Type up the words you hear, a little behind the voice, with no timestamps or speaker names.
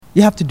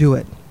You have to do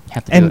it.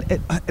 Have to do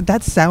it.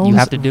 That sounds You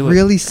have to do it.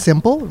 really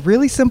simple.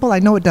 Really simple. I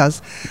know it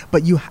does.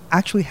 But you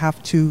actually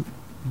have to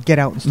get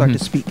out and start to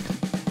speak.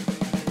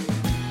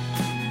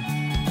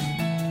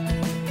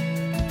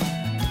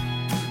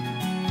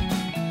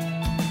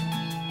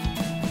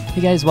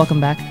 Hey guys, welcome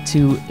back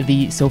to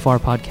the So Far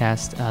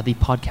podcast, the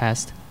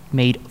podcast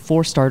made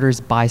for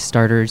starters by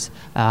starters.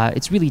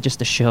 It's really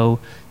just a show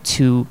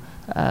to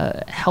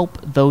help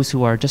those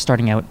who are just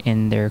starting out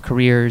in their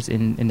careers,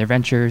 in their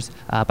ventures,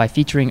 by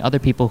featuring other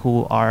people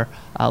who are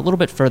a little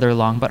bit further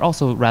along, but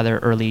also rather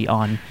early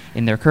on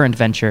in their current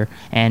venture.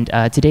 And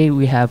today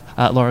we have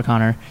Laura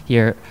Connor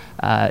here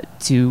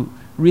to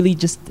really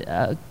just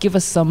give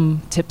us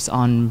some tips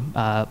on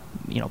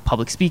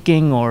public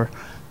speaking or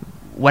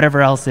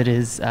whatever else it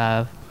is.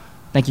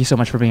 Thank you so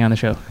much for being on the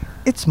show.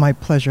 It's my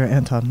pleasure,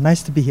 Anton.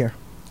 Nice to be here.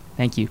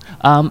 Thank you.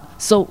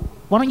 So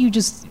why don't you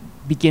just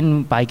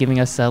begin by giving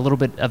us a little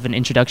bit of an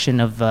introduction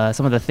of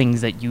some of the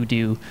things that you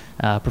do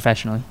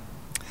professionally?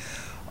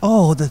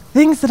 Oh, the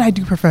things that I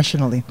do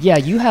professionally. Yeah,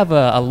 you have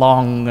a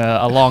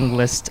long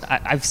list.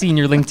 I've seen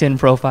your LinkedIn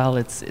profile.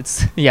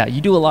 It's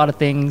you do a lot of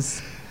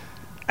things.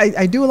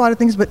 I do a lot of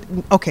things, but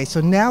okay, so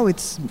now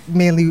it's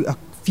mainly a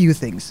few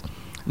things.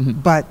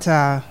 But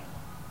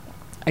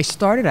I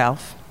started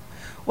off,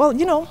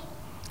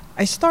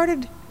 I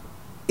started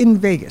in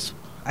Vegas.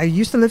 I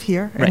used to live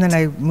here, and then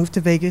I moved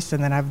to Vegas,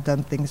 and then I've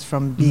done things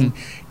from being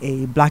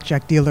a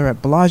blackjack dealer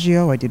at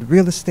Bellagio. I did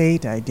real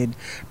estate. I did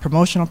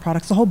promotional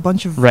products, a whole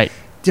bunch of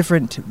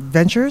different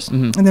ventures.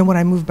 And then when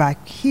I moved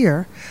back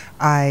here,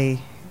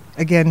 I,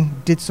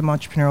 again, did some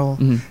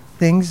entrepreneurial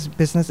things,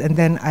 business, and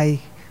then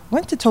I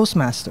went to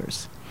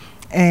Toastmasters.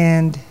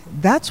 And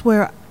that's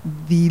where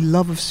the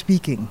love of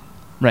speaking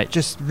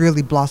just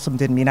really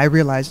blossomed in me. And I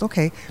realized,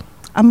 okay,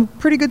 I'm a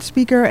pretty good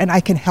speaker, and I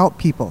can help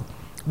people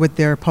with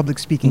their public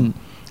speaking.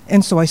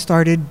 And so I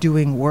started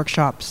doing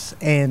workshops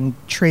and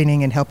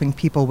training and helping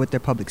people with their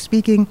public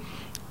speaking.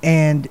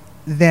 And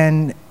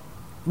then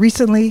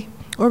recently,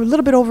 or a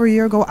little bit over a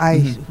year ago,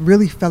 I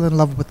really fell in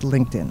love with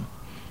LinkedIn.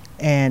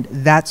 And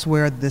that's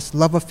where this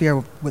love affair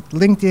with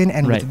LinkedIn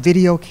and with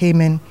video came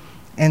in.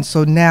 And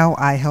so now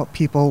I help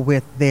people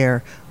with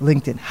their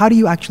LinkedIn. How do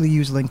you actually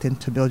use LinkedIn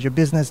to build your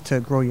business, to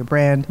grow your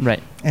brand,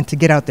 and to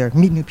get out there,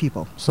 meet new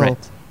people? So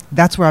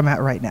that's where I'm at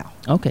right now.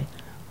 Okay,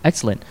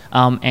 excellent.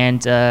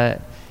 And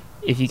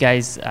if you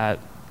guys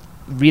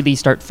really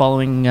start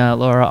following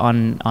Laura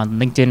on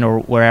LinkedIn or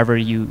wherever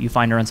you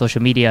find her on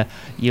social media,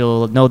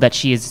 you'll know that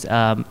she is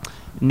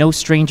no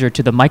stranger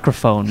to the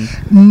microphone.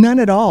 None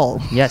at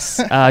all.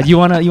 Yes. You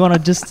wanna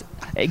just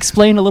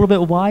explain a little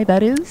bit why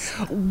that is?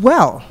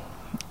 Well,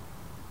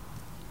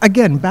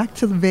 again, back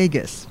to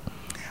Vegas.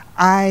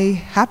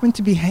 I happened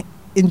to be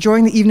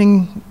enjoying the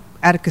evening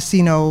at a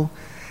casino,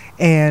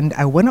 and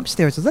I went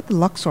upstairs. I was at the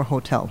Luxor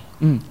Hotel,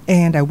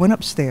 and I went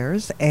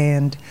upstairs,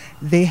 and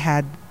they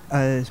had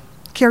a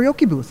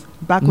karaoke booth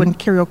back when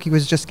karaoke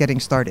was just getting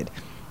started.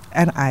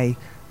 And I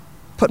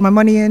put my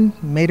money in,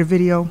 made a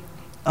video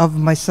of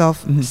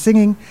myself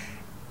singing,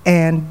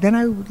 and then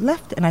I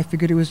left, and I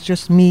figured it was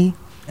just me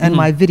and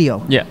my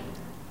video. Yeah.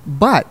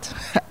 But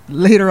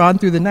later on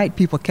through the night,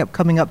 people kept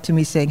coming up to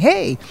me saying,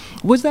 "Hey,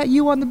 was that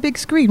you on the big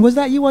screen? Was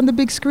that you on the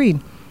big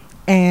screen?"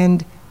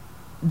 And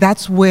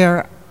that's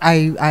where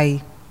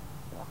I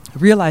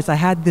realized I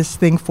had this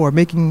thing for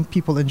making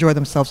people enjoy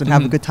themselves and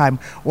have a good time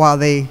while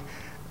they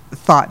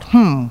thought,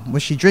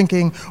 was she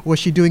drinking? Was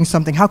she doing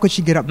something? How could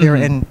she get up there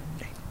and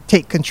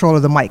take control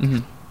of the mic?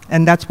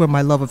 And that's where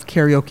my love of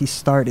karaoke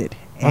started.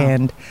 Wow.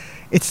 And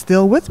it's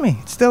still with me.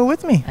 It's still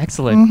with me.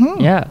 Excellent.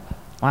 Yeah.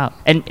 Wow.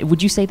 And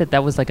would you say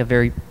that was like a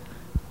very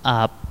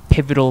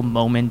pivotal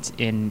moment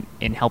in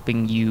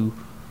helping you,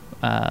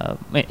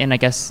 and I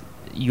guess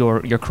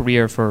your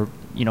career for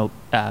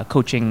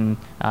coaching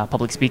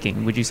public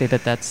speaking? Would you say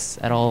that that's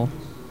at all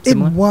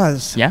similar? It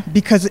was. Yeah.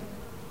 Because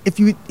if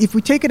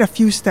we take it a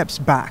few steps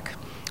back,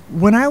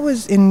 when I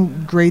was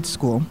in grade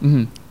school,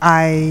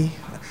 I'm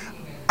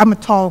a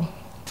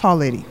tall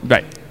lady.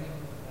 Right.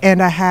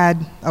 And I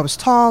was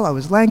tall, I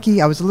was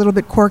lanky, I was a little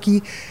bit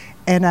quirky,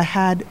 and I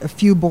had a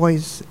few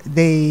boys,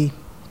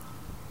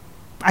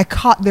 I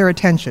caught their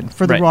attention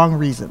for the wrong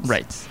reasons.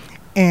 Right.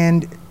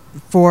 And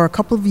for a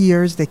couple of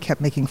years, they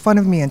kept making fun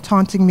of me and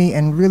taunting me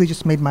and really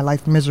just made my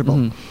life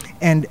miserable.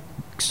 And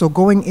so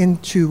going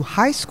into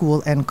high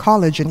school and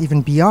college and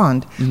even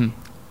beyond,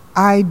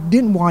 I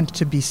didn't want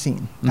to be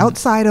seen.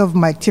 Outside of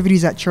my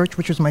activities at church,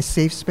 which was my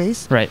safe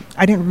space,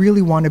 I didn't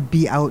really want to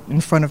be out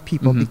in front of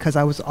people because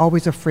I was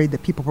always afraid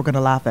that people were going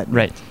to laugh at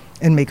me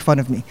and make fun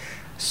of me.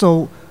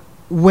 So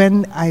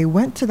when I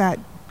went to that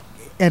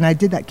and I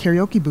did that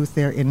karaoke booth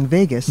there in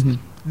Vegas,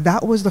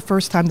 that was the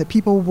first time that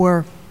people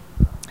were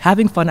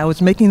having fun. I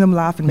was making them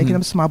laugh and making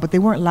them smile, but they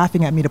weren't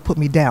laughing at me to put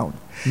me down.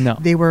 No.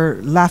 They were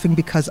laughing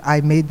because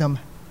I made them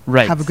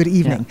have a good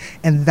evening.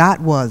 And that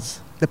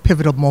was the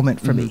pivotal moment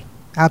for me.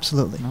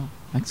 Absolutely. Oh,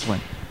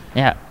 excellent.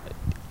 Yeah.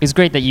 It's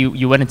great that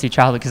you went into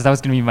childhood, because that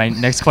was going to be my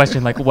next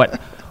question. Like, what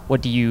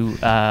do you,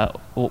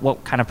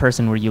 what kind of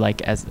person were you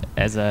like as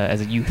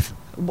a youth?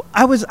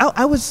 I was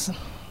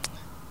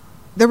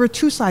there were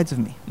two sides of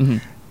me.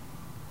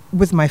 Mm-hmm.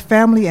 With my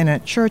family and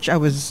at church, I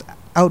was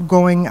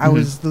outgoing. I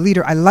was the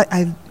leader.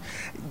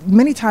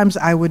 Many times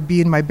I would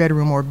be in my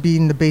bedroom or be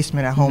in the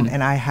basement at home,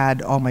 and I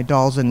had all my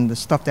dolls and the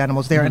stuffed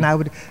animals there, and I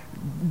would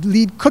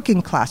lead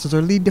cooking classes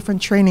or lead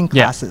different training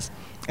classes.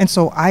 And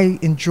so I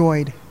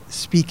enjoyed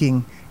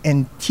speaking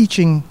and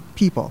teaching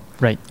people.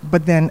 Right.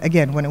 But then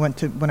again, when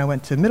I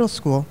went to middle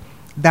school,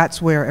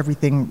 that's where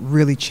everything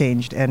really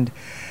changed, and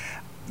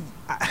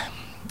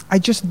I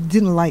just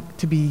didn't like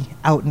to be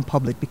out in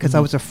public because I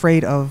was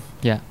afraid of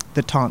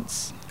the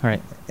taunts.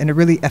 Right. And it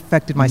really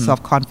affected my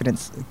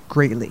self-confidence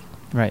greatly.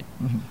 Right.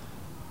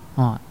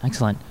 Oh,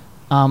 excellent.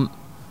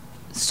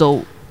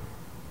 So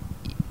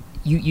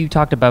you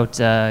talked about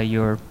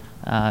your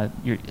a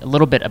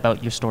little bit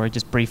about your story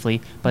just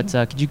briefly, but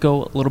could you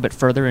go a little bit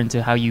further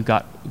into how you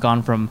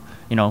gone from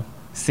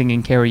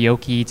singing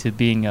karaoke to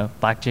being a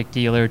blackjack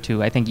dealer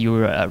to I think you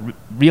were a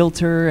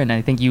realtor, and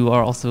I think you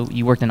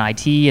worked in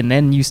IT, and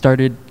then you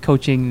started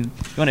coaching.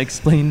 You want to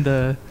explain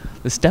the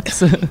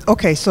steps?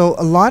 Okay, so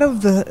a lot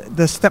of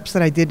the steps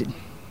that I did,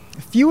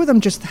 a few of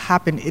them just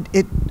happened.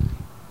 It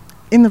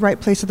in the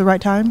right place at the right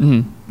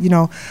time.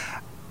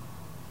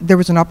 There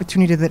was an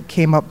opportunity that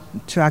came up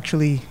to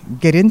actually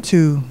get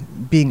into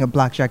being a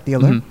blackjack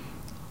dealer,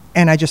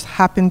 and I just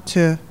happened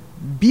to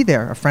be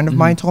there. A friend of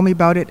mine told me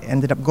about it,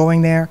 ended up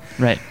going there.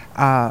 Right.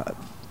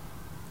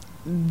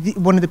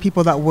 One of the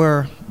people that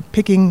were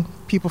picking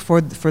people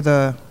for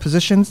the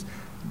positions,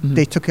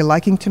 they took a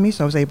liking to me,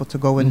 so I was able to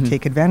go and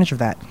take advantage of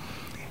that.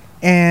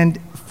 And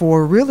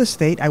for real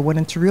estate, I went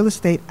into real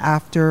estate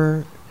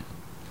after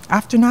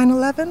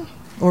 9/11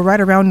 or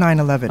right around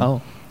 9/11.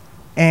 Oh.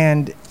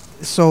 And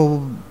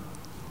so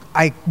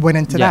I went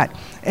into that.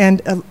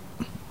 And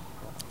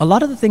a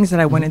lot of the things that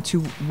I went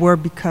into were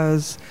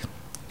because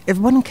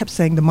everyone kept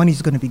saying the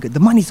money's going to be good. The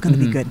money's going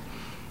to be good.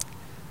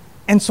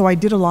 And so I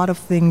did a lot of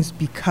things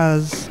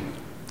because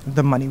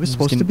the money was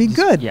supposed to be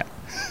good. Yeah.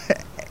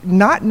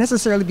 Not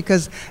necessarily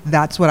because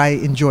that's what I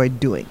enjoyed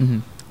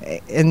doing.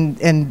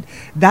 And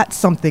that's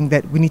something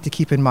that we need to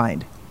keep in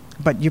mind.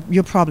 But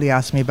you'll probably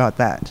ask me about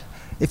that.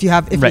 If you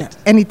have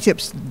any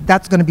tips,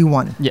 that's going to be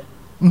one. Yeah.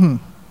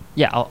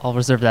 Yeah, I'll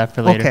reserve that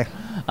for later. Okay.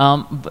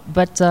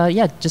 But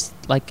just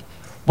like,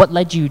 what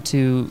led you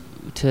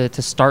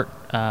to start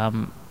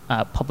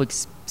public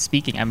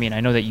speaking? I mean,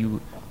 I know that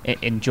you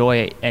enjoy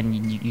it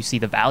and you see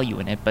the value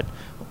in it, but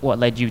what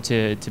led you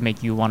to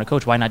make you want to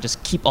coach? Why not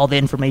just keep all the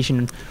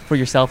information for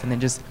yourself and then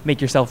just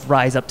make yourself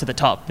rise up to the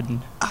top?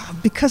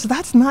 Because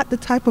that's not the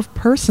type of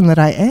person that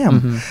I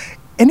am.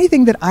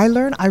 Anything that I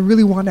learn, I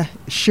really want to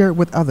share it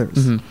with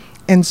others.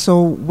 And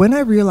so when I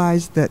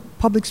realized that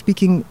public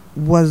speaking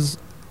was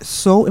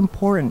so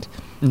important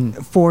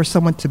for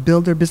someone to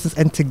build their business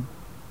and to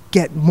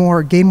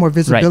gain more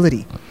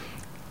visibility,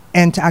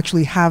 and to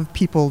actually have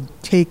people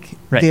take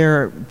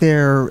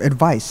their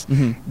advice,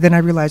 then I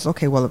realized,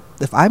 okay, well,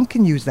 if I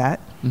can use that,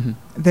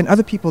 then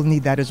other people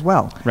need that as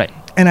well. Right.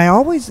 And I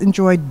always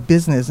enjoyed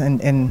business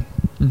and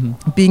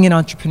being an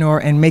entrepreneur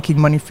and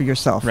making money for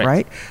yourself,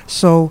 right?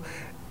 So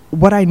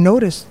what I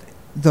noticed,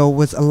 though,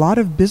 was a lot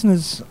of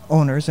business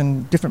owners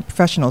and different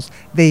professionals,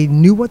 they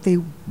knew what they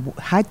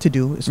had to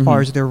do as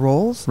far as their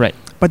roles,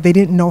 but they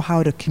didn't know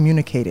how to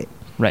communicate it.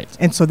 Right.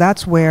 And so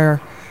that's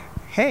where,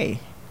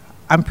 hey,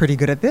 I'm pretty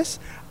good at this.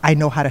 I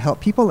know how to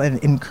help people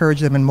and encourage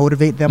them and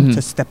motivate them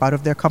to step out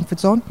of their comfort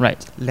zone.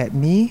 Right. Let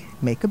me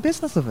make a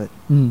business of it.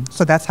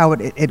 So that's how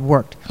it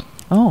worked.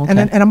 Oh,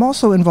 okay. And I'm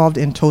also involved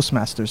in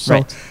Toastmasters.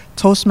 So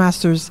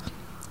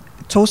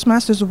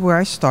Toastmasters is where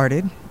I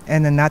started,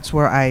 and then that's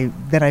where I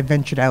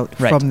ventured out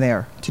from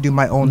there to do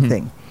my own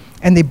thing.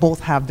 And they both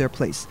have their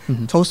place.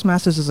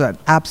 Toastmasters is an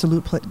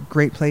absolute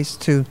great place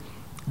to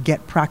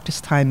get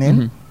practice time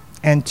in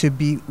and to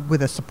be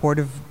with a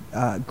supportive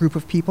group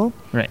of people.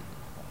 Right.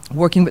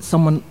 Working with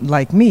someone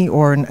like me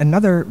or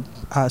another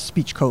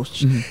speech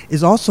coach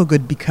is also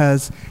good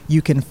because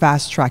you can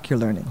fast track your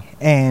learning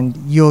and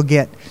you'll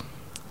get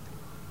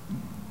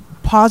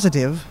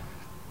positive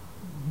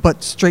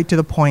but straight to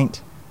the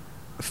point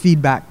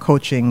feedback,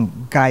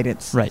 coaching,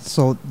 guidance. Right.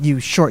 So you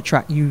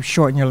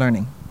shorten your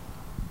learning.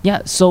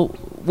 Yeah. So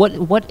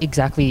what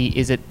exactly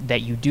is it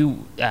that you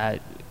do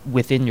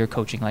within your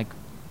coaching? Like,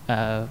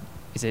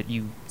 is it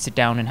you sit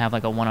down and have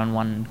like a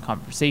one-on-one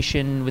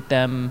conversation with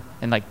them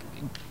and like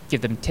give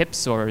them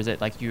tips, or is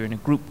it like you're in a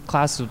group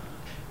class? So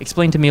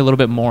explain to me a little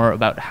bit more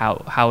about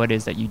how it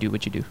is that you do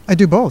what you do. I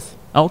do both.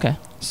 Oh, okay.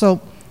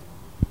 So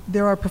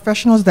there are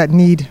professionals that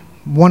need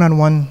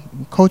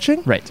one-on-one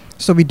coaching. Right.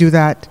 So we do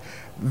that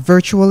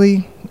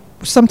virtually.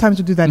 Sometimes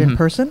we do that in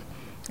person,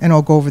 and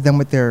I'll go over them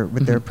with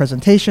their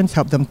presentations,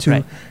 help them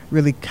to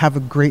really have a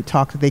great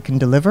talk that they can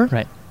deliver.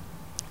 Right.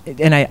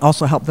 And I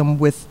also help them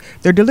with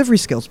their delivery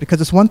skills,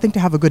 because it's one thing to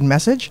have a good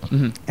message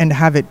and to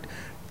have it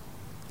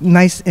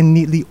nice and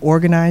neatly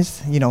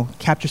organized,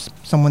 capture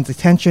someone's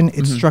attention,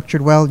 it's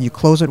structured well, you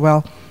close it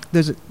well.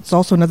 It's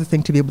also another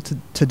thing to be able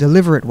to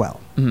deliver it well.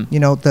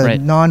 The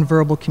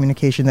nonverbal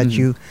communication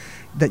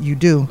that you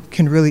do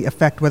can really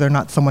affect whether or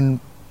not someone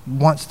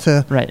wants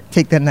to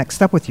take that next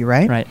step with you,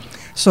 right? Right.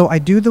 So I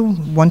do the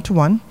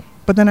one-to-one,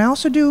 but then I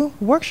also do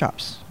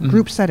workshops,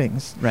 group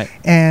settings, Right.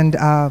 and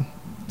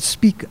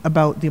speak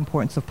about the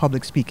importance of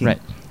public speaking.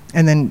 Right.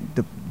 And then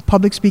the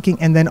public speaking,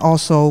 and then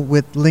also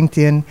with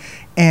LinkedIn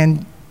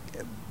and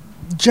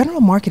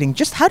general marketing.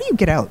 Just how do you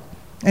get out?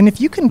 And if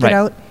you can get Right.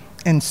 out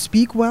and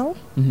speak well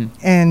Mm-hmm.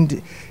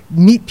 and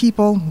meet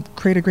people,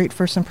 create a great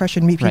first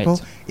impression, meet people,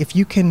 Right. if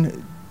you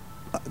can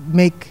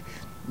make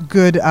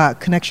good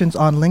connections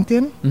on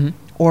LinkedIn Mm-hmm.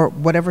 or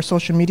whatever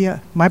social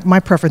media, my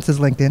preference is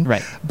LinkedIn.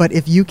 Right. But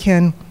if you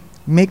can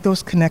make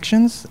those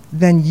connections,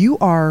 then you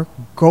are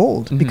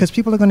gold Mhm. because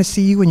people are going to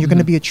see you and you're going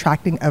to Mhm. be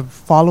attracting a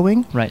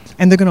following. Right.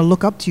 And they're going to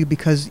look up to you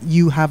because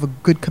you have a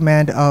good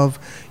command of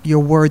your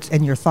words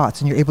and your thoughts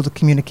and you're able to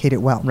communicate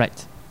it well. Right.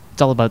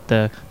 It's all about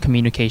the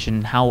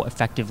communication. How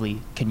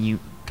effectively can you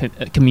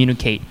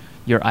communicate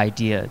your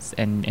ideas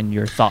and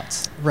your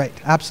thoughts? Right.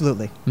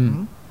 Absolutely.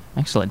 Mm.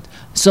 Excellent.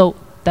 So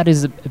that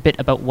is a bit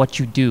about what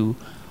you do,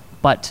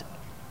 but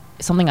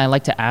something I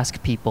like to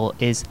ask people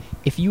is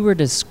if you were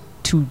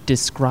to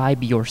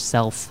describe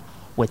yourself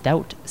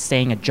without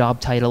saying a job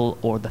title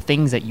or the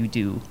things that you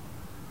do,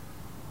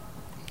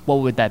 what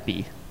would that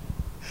be?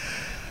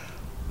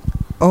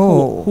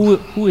 Oh.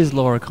 Who is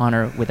Laura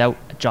Connor without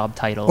a job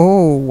title?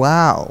 Oh,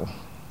 wow.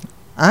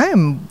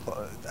 I'm.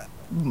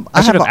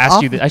 I should have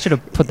asked you that. I should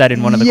have put that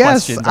in one of the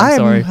questions. I'm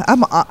sorry.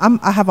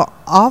 I have an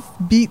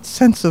offbeat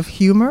sense of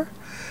humor.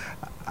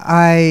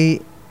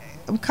 I'm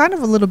kind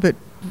of a little bit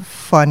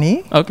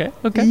funny. Okay.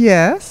 Okay.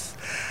 Yes.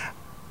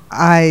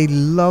 I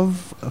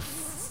love.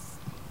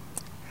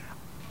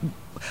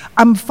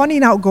 I'm funny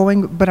and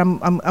outgoing, but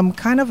I'm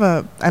kind of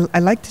I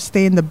like to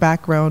stay in the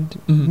background,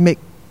 Mhm. make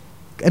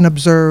and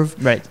observe,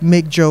 Right.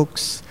 make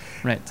jokes.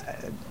 Right.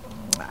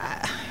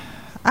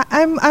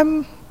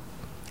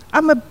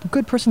 I'm a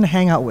good person to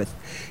hang out with.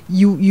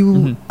 You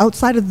Mhm.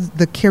 outside of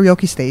the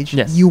karaoke stage,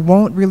 Yes. you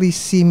won't really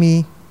see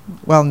me.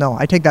 Well, no,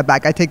 I take that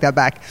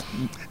back.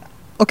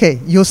 Okay,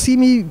 you'll see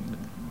me.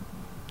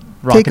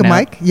 Take a Rocking out.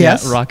 mic,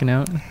 yes. Yeah, rocking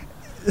out.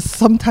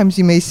 Sometimes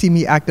you may see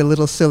me act a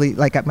little silly,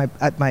 like at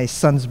my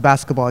son's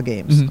basketball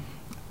games. Mhm.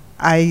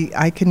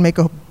 I can make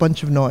a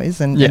bunch of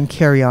noise and Yeah.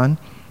 carry on,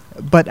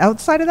 but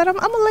outside of that, I'm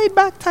a laid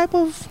back type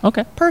of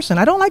Okay. person.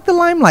 I don't like the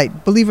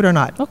limelight, believe it or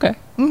not. Okay.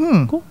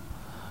 Mm-hmm. Cool.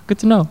 Good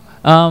to know.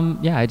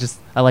 Yeah,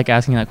 I like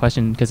asking that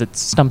question because it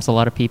stumps a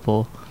lot of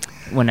people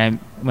when I'm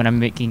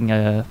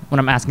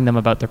asking them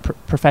about their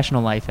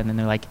professional life, and then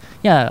they're like,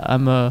 yeah,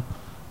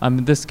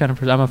 I'm this kind of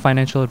person. I'm a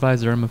financial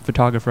advisor. I'm a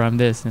photographer. I'm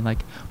this, and like,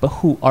 but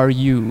who are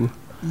you?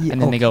 Yeah,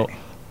 And then they go, okay.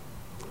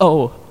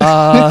 oh,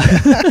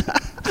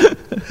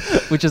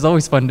 which is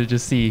always fun to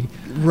just see.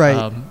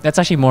 Right. That's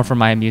actually more for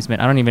my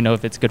amusement. I don't even know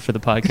if it's good for the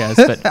podcast,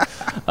 but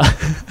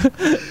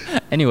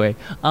anyway.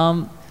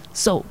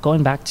 So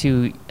going back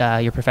to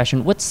your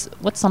profession, what's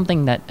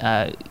something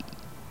that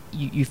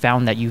you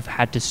found that you've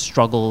had to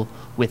struggle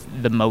with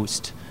the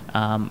most?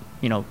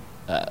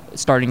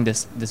 Starting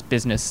this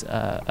business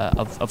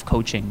of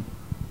coaching.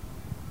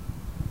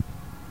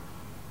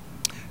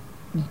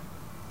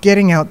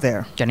 Getting out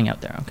there Getting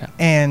out there. Okay.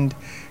 and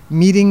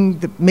making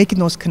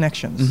those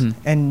connections Mhm.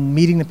 and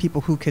meeting the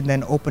people who can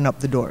then open up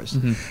the doors.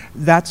 Mhm.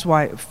 That's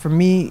why, for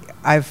me,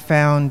 I've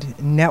found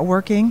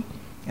networking,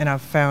 and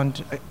I've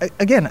found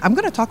again, I'm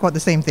going to talk about the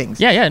same things.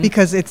 Yeah.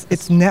 Because it's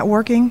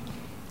networking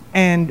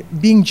and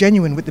being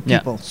genuine with the Yeah.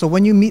 people. So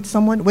when you meet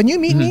someone, when you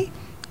meet Mhm. me,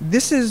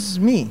 this is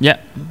me. Yeah.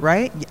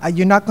 Right?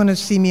 You're not going to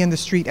see me in the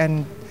street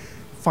and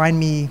find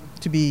me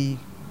to be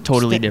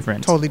Totally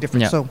different. Totally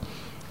different. Yeah. So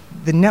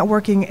the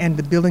networking and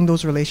the building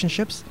those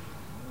relationships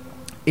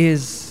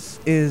is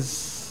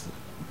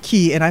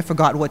key. And I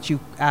forgot what you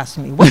asked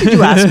me. What did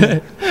you ask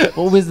me?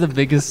 What was the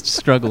biggest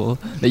struggle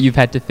that you've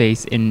had to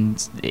face in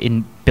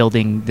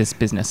building this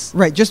business?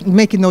 Right, just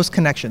making those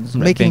connections,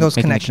 Right, making those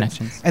making the connections.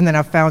 connections. And then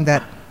I found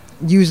that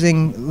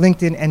using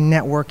LinkedIn and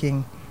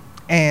networking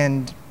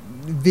and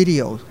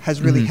video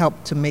has really Mhm.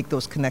 helped to make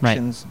those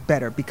connections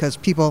better because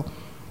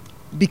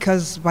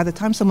by the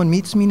time someone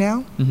meets me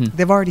now, Mhm.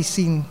 they've already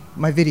seen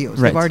my videos.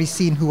 Right. They've already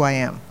seen who I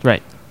am.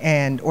 Right.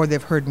 Or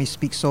they've heard me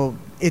speak. So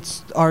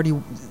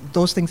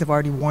those things have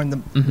already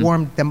Mhm.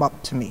 warmed them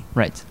up to me.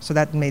 Right. So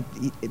that made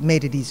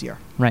it easier.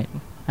 Right.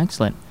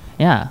 Excellent.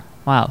 Yeah.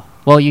 Wow.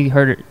 Well, you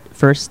heard it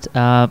first.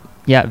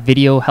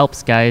 Video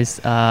helps, guys.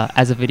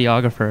 As a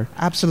videographer.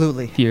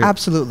 Absolutely. If you're-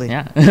 Absolutely.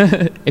 Yeah.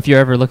 If you're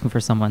ever looking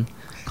for someone,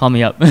 call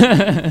me up.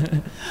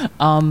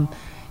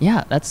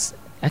 That's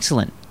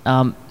excellent.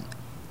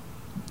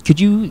 Could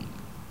you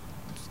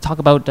talk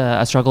about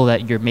a struggle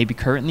that you're maybe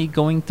currently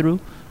going through?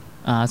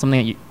 Something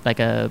that you, like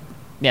a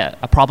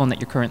problem that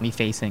you're currently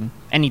facing.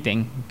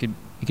 Anything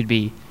it could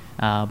be,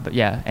 but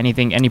yeah,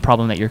 any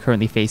problem that you're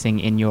currently facing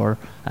in your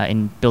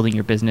in building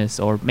your business,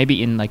 or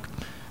maybe in like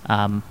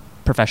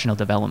professional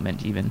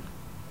development even.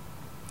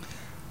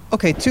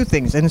 Okay, two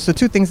things. And it's the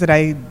two things that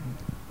I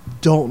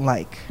don't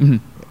like. Mm-hmm.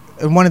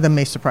 And one of them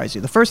may surprise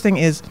you. The first thing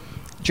is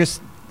just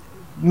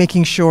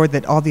making sure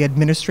that all the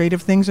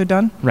administrative things are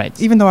done. Right.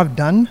 Even though I've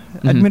done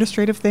Mhm.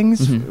 administrative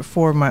things Mhm.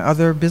 for my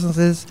other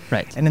businesses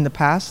Right. and in the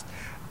past,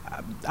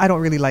 I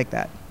don't really like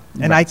that.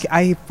 And Right.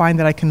 I find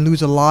that I can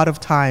lose a lot of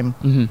time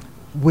Mhm.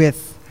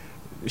 with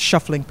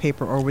shuffling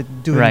paper or with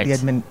doing Right.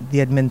 the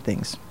admin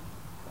things.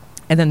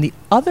 And then the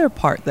other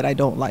part that I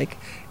don't like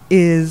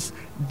is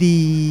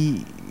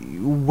the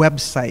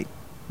website,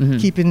 Mhm.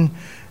 keeping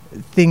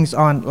things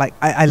on. Like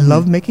I Mhm.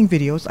 love making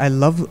videos. I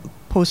love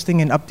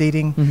posting and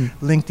updating Mhm.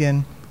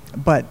 LinkedIn,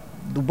 but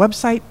the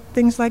website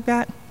things like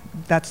that,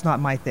 that's not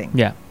my thing.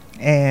 Yeah.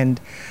 And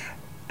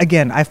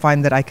again, I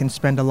find that I can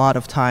spend a lot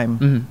of time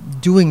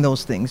Mhm. doing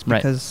those things Right.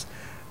 because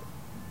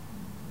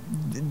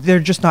they're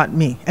just not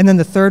me. And then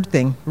the third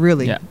thing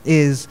really Yeah.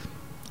 is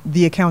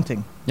the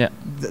accounting, Yeah.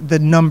 the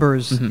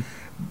numbers, Mhm.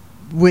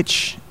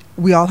 which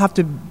we all have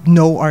to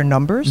know our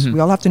numbers. Mhm. We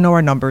all have to know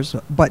our numbers,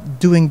 but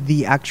doing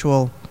the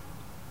actual,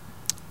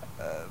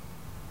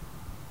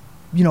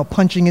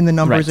 punching in the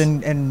numbers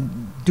Right.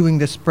 and doing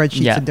the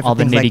spreadsheets Yeah. and different All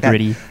the things like nitty that.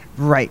 gritty.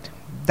 Right.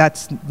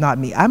 That's not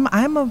me. I'm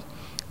a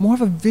more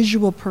of a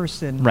visual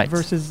person Right.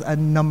 versus a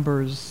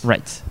numbers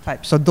Right.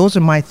 type. So those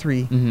are my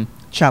 3 Mhm.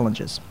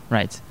 challenges.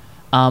 Right.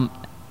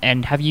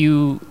 And have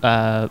you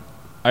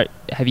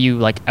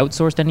like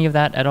outsourced any of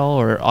that at all,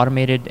 or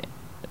automated,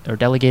 or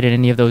delegated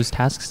any of those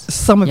tasks?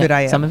 Some of Yeah, it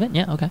I am. Some of it.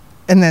 Yeah. Okay.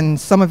 And then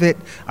some of it,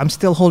 I'm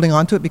still holding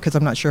on to it because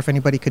I'm not sure if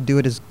anybody could do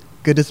it as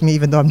good as me,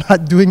 even though I'm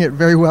not doing it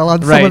very well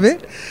on some of Right.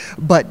 it.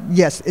 But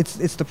yes,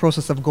 it's the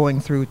process of going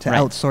through to Right.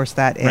 outsource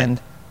that. Right.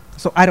 And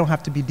so I don't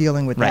have to be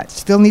dealing with Right. that.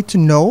 Still need to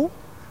know,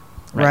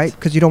 Right. right?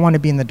 Because you don't want to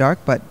be in the dark,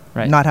 but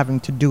Right. not having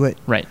to do it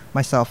Right.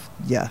 myself.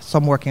 Yeah, so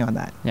I'm working on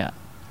that. Yeah.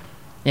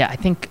 Yeah. I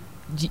think.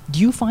 Do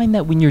you find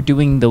that when you're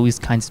doing those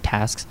kinds of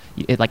tasks,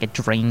 it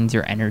drains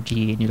your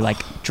energy and you're like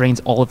drains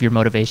all of your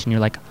motivation?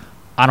 You're like,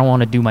 I don't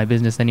want to do my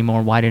business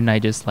anymore. Why didn't I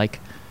just like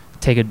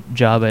take a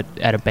job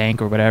at a bank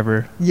or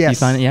whatever? Yes. You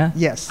find it? Yeah.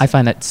 Yes. I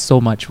find that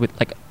so much with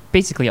like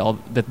basically all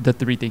the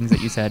 3 things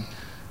that you said.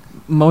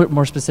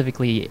 More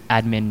specifically,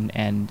 admin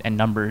and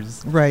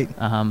numbers. Right.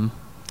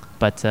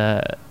 But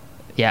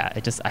yeah,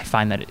 I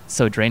find that it's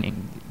so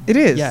draining. It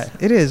is. Yeah.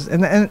 It is.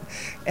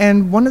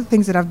 And one of the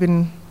things that I've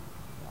been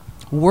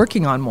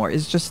working on more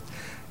is just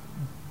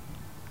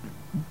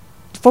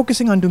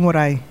focusing on doing what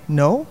I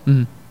know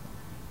Mhm.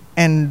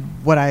 and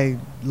what I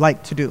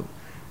like to do.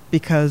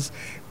 Because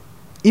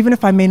even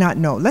if I may not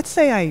know, let's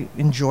say I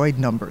enjoyed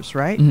numbers,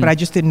 right? Mhm. But I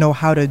just didn't know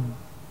how to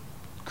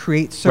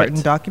create certain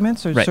Right.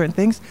 documents or Right. certain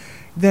things,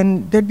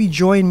 then there'd be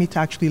joy in me to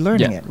actually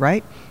learning Yeah. it,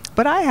 right?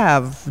 But I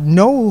have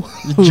no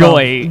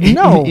Joy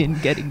no. in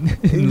getting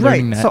in Right.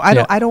 learning that. So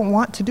Yeah. I don't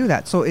want to do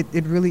that. So it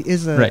really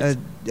is Right.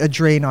 a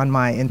drain on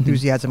my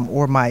enthusiasm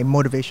or my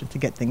motivation to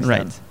get things Right.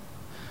 done.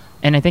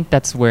 And I think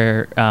that's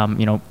where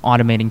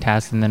automating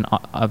tasks and then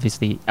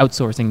obviously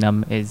outsourcing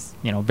them is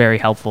very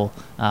helpful.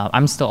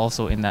 I'm still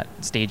also in that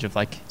stage of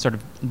like sort of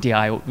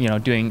DIY,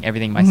 doing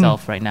everything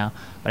myself right now.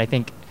 But I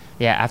think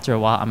after a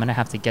while I'm gonna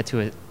have to get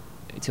to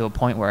a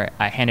point where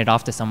I hand it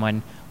off to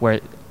someone where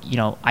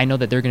I know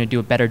that they're gonna do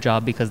a better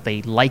job because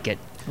they like it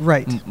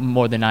Right.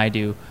 more than I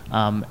do.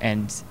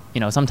 And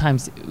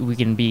sometimes we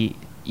can be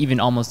even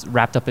almost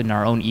wrapped up in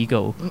our own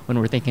ego when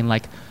we're thinking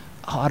like,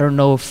 oh, I don't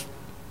know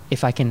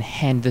if I can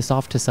hand this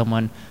off to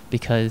someone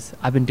because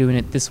I've been doing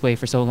it this way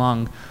for so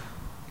long.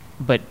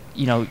 But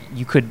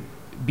you could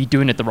be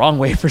doing it the wrong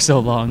way for so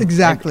long.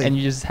 Exactly. And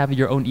you just have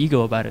your own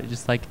ego about it.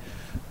 Just like,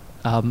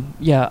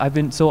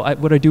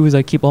 what I do is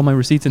I keep all my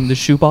receipts in this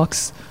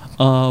shoebox.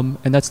 And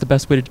that's the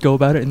best way to go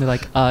about it. And they're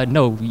like,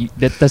 no,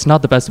 that's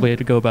not the best way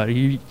to go about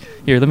it.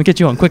 Here, let me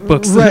get you on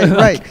QuickBooks. Right,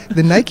 right.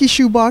 The Nike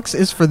shoebox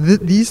is for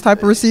these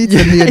type of receipts,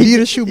 and the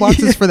Adidas shoebox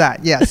is for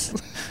that. Yes.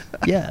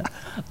 Yeah.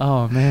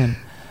 Oh man.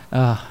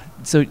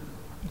 So,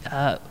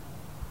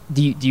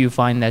 do you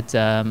find that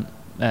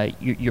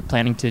you're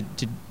planning to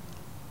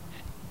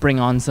bring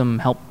on some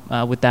help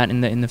with that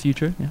in the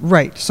future? Yeah.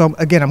 Right. So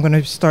again, I'm going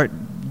to start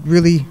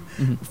really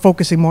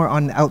focusing more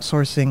on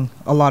outsourcing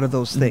a lot of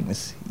those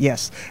things.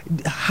 Yes.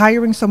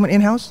 Hiring someone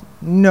in-house?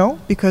 No,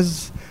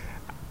 because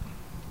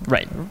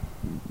Right.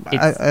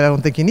 I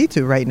don't think you need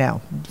to right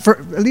now.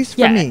 At least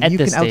for me, at you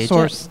can this stage,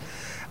 outsource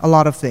a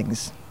lot of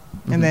things.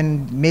 And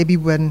then maybe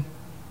when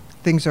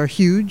things are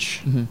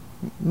huge,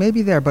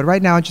 maybe there. But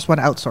right now, I just want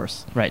to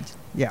outsource. Right.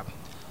 Yeah.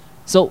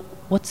 So,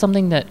 what's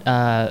something that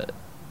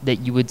that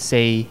you would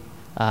say?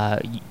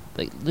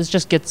 Let's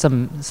just get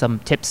some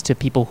tips to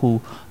people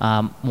who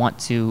want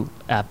to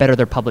better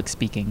their public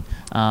speaking.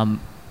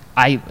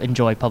 I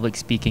enjoy public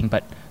speaking,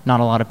 but not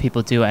a lot of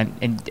people do.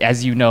 And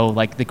as you know,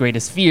 like the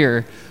greatest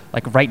fear,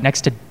 like right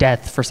next to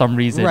death for some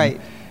reason, Right.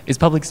 is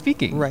public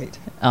speaking. Right.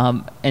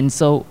 And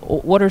so,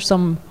 what are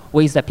some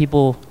ways that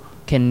people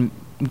can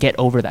get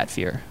over that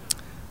fear?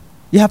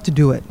 You have to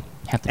do it.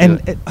 Have to do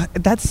And it.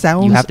 that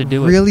sounds You have to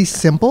do it. really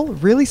simple.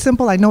 Really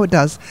simple. I know it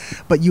does.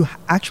 But you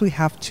actually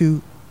have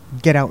to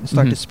get out and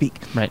start to speak.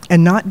 Right.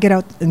 And not get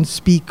out and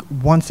speak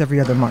once every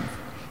other month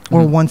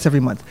or once every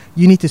month.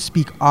 You need to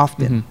speak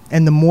often.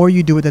 And the more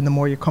you do it, then the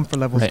more your comfort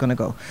level is Right. going to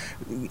go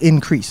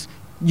increase.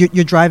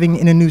 You're driving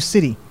in a new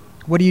city.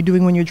 What are you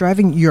doing when you're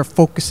driving? You're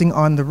focusing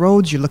on the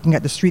roads. You're looking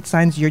at the street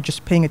signs. You're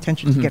just paying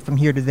attention to get from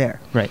here to there.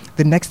 Right.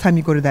 The next time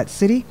you go to that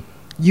city,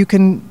 you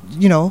can,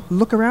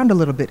 look around a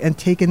little bit and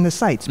take in the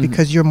sights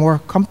because you're more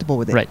comfortable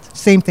with it. Right.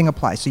 Same thing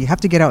applies. So you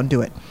have to get out and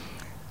do it.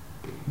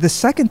 The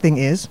second thing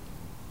is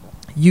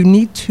you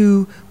need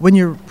to, when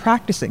you're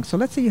practicing, so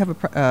let's say you have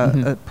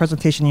a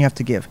presentation you have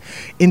to give.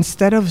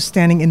 Instead of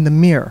standing in the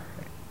mirror,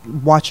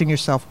 watching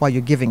yourself while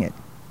you're giving it,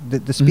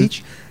 the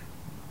speech,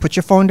 put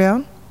your phone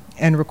down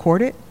and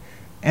record it,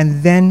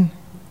 and then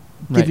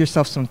give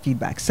yourself some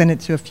feedback. Send it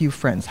to a few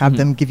friends. Have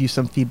them give you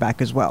some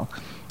feedback as well.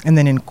 And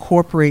then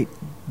incorporate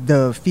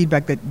the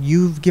feedback that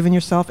you've given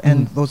yourself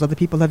and those other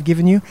people have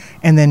given you,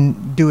 and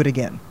then do it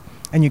again.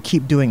 And you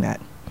keep doing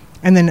that.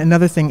 And then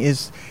another thing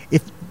is,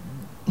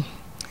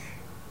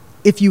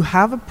 if you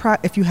have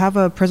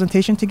a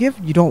presentation to give,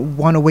 you don't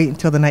want to wait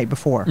until the night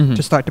before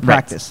to start to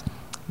practice.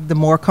 The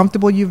more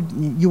comfortable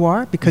you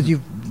are, because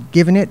you've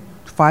given it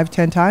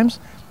 5-10 times,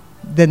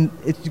 then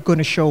it's going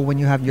to show when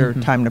you have your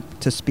time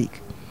to speak.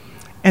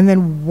 And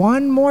then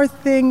one more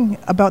thing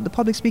about the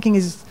public speaking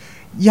is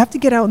you have to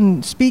get out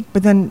and speak,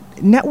 but then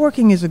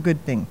networking is a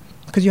good thing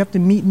because you have to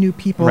meet new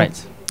people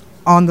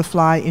on the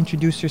fly,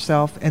 introduce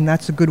yourself, and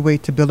that's a good way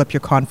to build up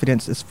your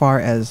confidence as far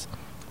as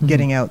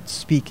getting out,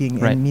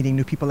 speaking, and meeting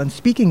new people and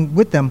speaking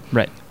with them.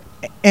 Right.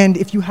 And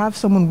if you have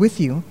someone with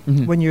you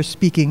when you're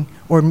speaking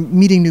or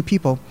meeting new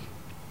people,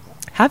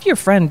 have your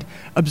friend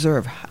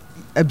observe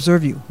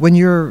you when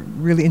you're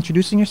really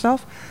introducing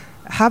yourself.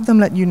 Have them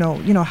let you know,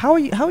 how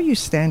are you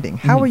standing?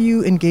 How are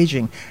you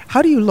engaging?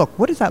 How do you look?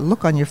 What does that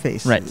look on your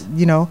face? Right.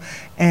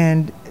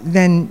 And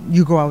then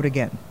you go out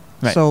again.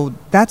 Right. So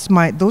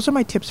those are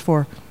my tips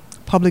for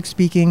public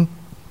speaking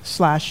 /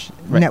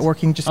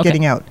 networking, just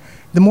getting out.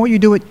 The more you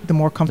do it, the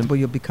more comfortable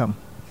you'll become.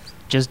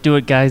 Just do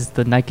it, guys.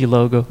 The Nike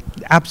logo.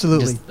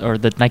 Absolutely. Or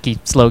the Nike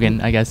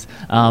slogan, I guess.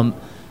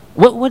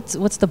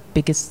 What's the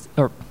biggest,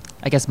 or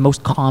I guess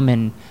most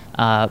common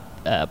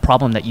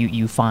problem that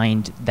you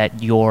find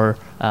that your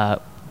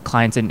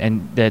clients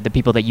and the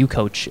people that you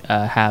coach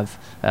have?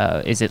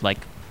 Is it like,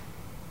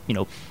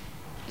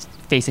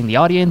 facing the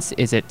audience?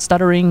 Is it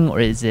stuttering, or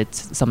is it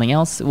something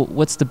else?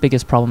 What's the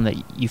biggest problem that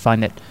you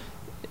find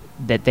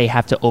that they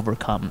have to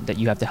overcome, that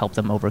you have to help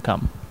them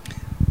overcome?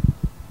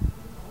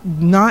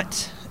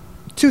 Not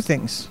two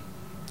things.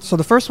 So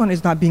the first one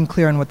is not being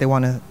clear on what they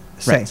want to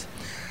say. Right.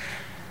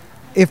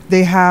 If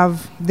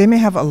they may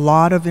have a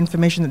lot of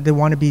information that they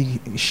want to be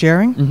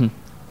sharing,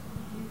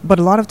 but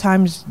a lot of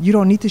times you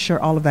don't need to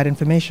share all of that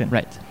information.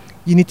 Right.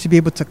 You need to be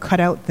able to cut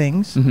out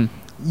things,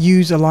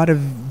 use a lot of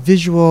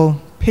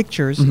visual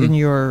pictures in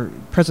your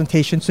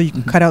presentation so you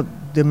can cut out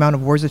the amount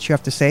of words that you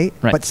have to say,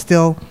 but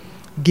still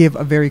give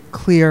a very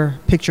clear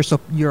picture so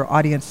your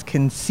audience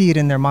can see it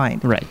in their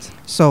mind. Right.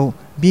 So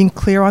being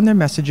clear on their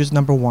message is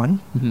number one.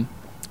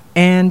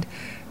 And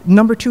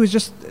number two is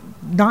just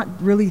not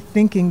really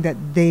thinking that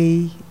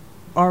they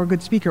are a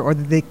good speaker or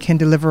that they can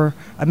deliver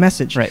a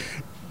message. Right.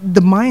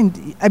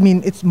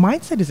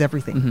 Mindset is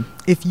everything.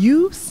 If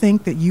you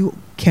think that you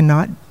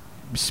cannot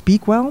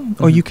speak well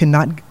or you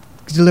cannot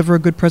deliver a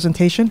good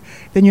presentation,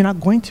 then you're not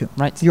going to.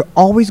 Right. You're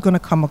always going to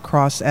come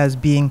across as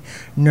being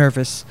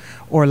nervous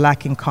or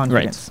lacking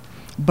confidence.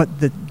 Right. But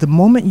the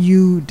moment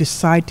you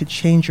decide to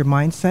change your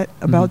mindset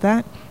about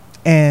that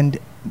and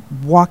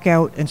walk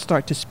out and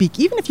start to speak,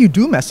 even if you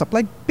do mess up,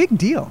 like, big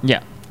deal.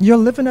 Yeah. You'll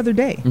live another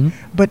day.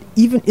 But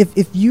even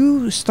if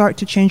you start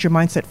to change your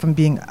mindset from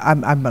being,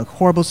 I'm a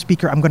horrible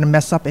speaker, I'm going to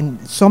mess up,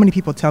 and so many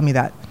people tell me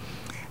that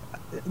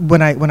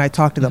when I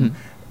talk to them.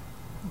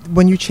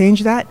 When you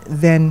change that,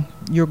 then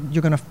you're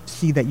going to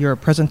see that your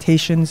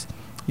presentations,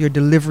 your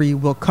delivery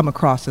will come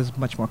across as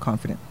much more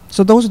confident.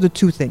 So those are the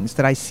two things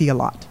that I see a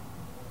lot.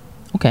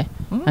 Okay,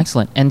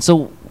 excellent. And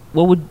so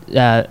what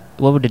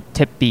would a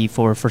tip be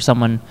for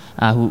someone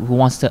who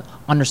wants to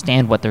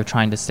understand what they're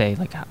trying to say?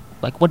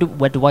 Like what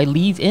do I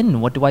leave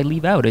in? What do I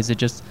leave out? Is it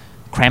just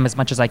cram as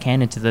much as I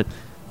can into the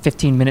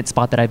 15-minute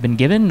spot that I've been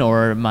given,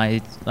 or am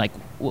I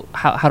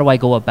how do I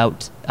go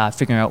about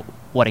figuring out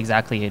what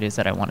exactly it is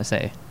that I want to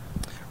say?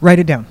 Write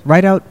it down.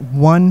 Write out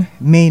one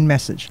main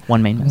message.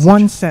 One main message.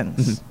 One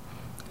sentence.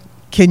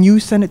 Can you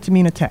send it to me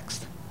in a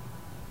text?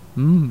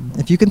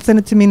 If you can send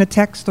it to me in a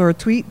text or a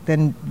tweet,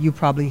 then you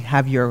probably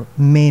have your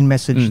main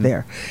message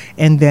there.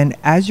 And then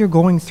as you're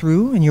going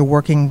through and you're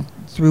working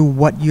through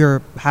what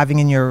you're having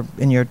in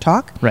your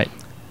talk, right,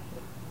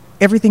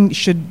 everything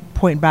should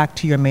point back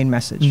to your main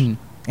message.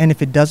 And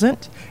if it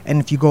doesn't, and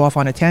if you go off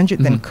on a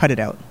tangent, then cut it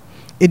out.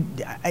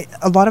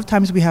 A lot of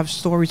times we have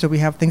stories or we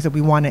have things that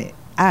we want to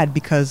add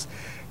because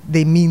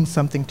they mean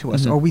something to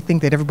us, or we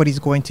think that everybody's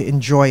going to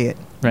enjoy it,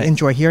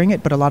 enjoy hearing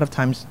it, but a lot of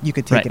times you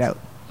could take it out.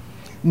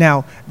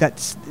 Now,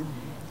 that's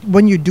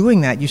when you're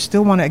doing that, you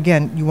still want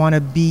to, you want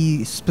to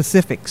be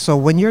specific. So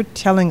when you're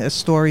telling a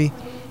story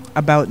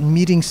about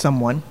meeting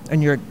someone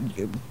and you're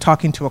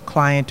talking to a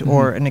client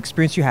or an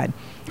experience you had,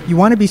 you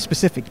want to be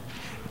specific.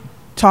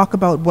 Talk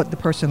about what the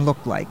person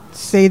looked like.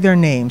 Say their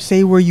name.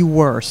 Say where you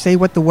were. Say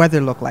what the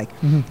weather looked like.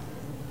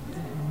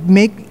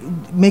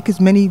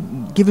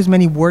 Give as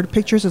many word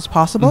pictures as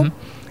possible,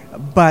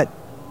 but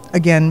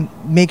again,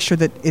 make sure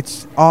that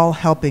it's all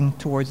helping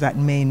towards that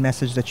main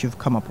message that you've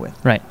come up with.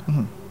 Right.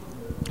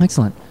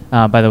 Excellent.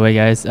 By the way,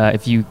 guys, I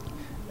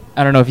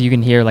don't know if you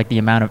can hear like the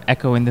amount of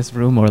echo in this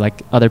room or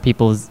like other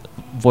people's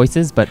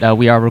voices, but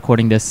we are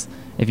recording this.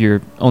 If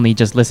you're only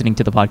just listening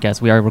to the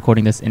podcast, we are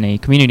recording this in a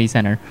community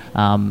center.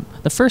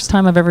 The first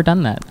time I've ever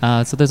done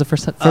that. So there's a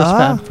first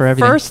time for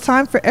everything. First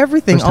time for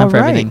everything. First time All for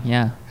right. everything.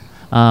 Yeah.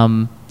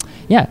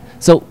 Yeah.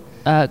 So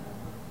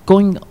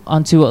going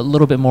on to a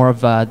little bit more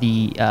of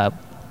the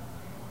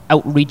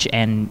outreach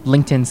and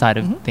LinkedIn side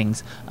of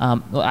things.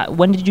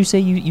 When did you say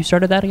you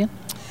started that again?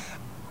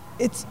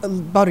 It's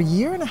about a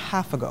year and a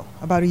half ago.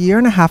 About a year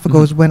and a half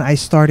ago is when I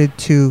started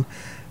to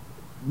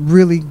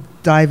really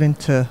dive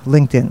into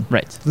LinkedIn.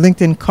 Right.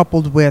 LinkedIn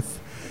coupled with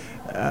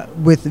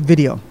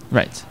video.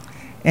 Right.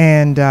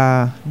 And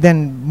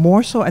then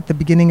more so at the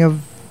beginning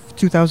of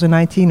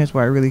 2019 is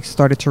where I really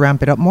started to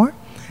ramp it up more.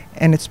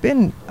 And it's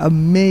been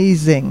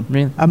amazing.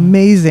 Really?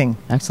 Amazing.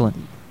 Excellent.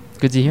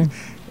 Good to hear.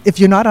 If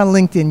you're not on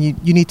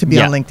LinkedIn, you need to be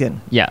on LinkedIn.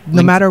 Yeah.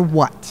 No matter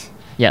what.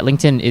 Yeah,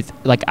 LinkedIn is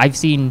like I've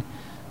seen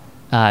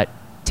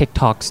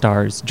TikTok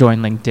stars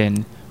join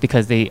LinkedIn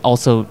because they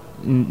also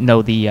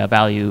know the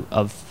value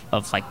of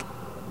like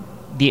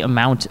the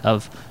amount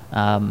of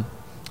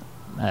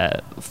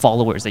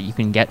followers that you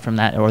can get from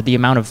that, or the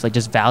amount of like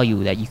just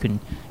value that you can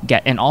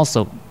get, and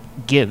also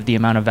give the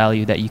amount of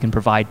value that you can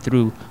provide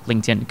through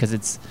LinkedIn, because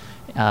it's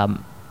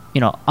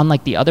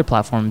unlike the other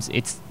platforms,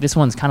 this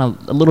one's kind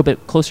of a little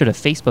bit closer to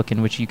Facebook,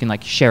 in which you can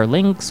like share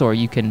links, or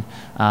you can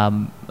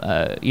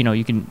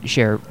you can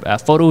share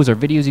photos or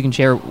videos. You can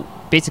share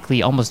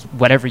basically almost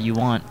whatever you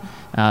want.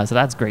 So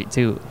that's great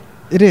too.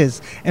 It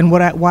is. And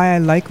why I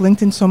like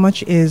LinkedIn so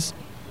much is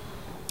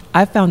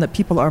I've found that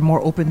people are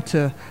more open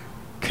to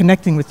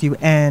connecting with you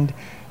and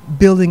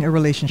building a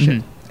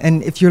relationship.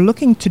 And if you're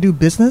looking to do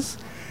business,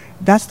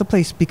 that's the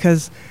place,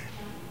 because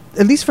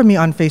at least for me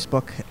on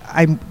Facebook,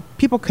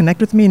 people connect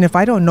with me, and if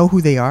I don't know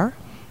who they are,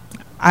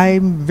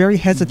 I'm very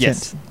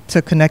hesitant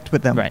to connect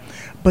with them. Right.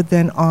 But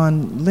then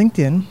on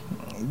LinkedIn,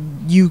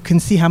 you can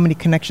see how many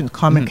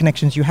common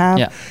connections you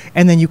have,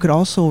 and then you could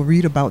also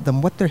read about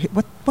them. What's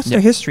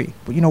their history?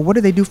 What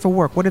do they do for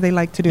work? What do they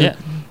like to do?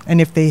 And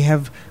if they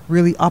have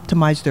really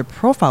optimized their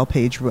profile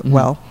page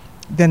well,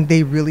 then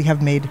they really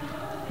have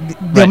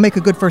they'll make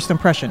a good first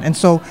impression. And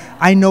so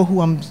I know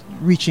who I'm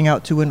reaching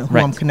out to and who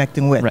I'm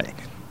connecting with. Right.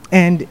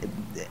 And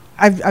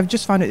I've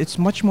just found it's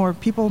much more,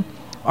 people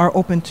are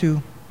open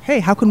to, hey,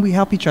 how can we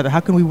help each other? How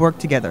can we work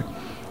together?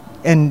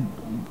 And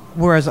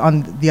whereas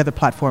on the other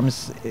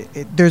platforms,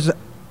 there's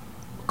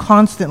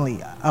constantly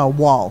a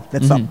wall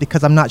that's up,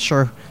 because I'm not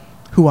sure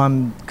who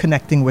I'm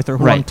connecting with or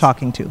who I'm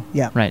talking to.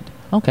 Yeah. Right.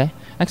 Okay.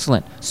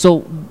 Excellent. So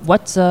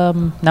what's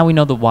now we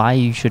know the why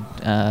you should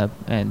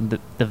and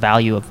the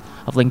value of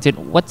LinkedIn.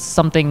 What's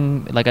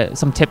something like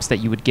some tips that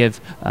you would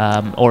give,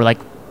 or like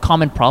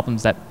common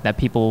problems that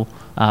people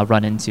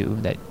run into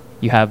that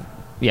you have,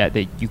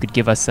 that you could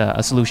give us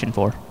a solution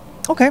for?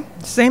 Okay.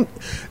 Same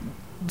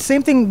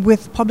thing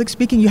with public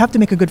speaking. You have to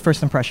make a good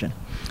first impression.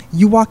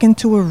 You walk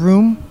into a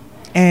room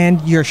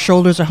and your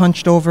shoulders are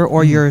hunched over,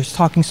 or you're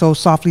talking so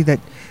softly that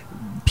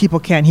people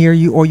can't hear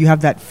you, or you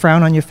have that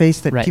frown on your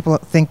face that people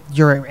think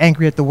you're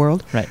angry at the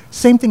world. Right.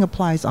 Same thing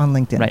applies on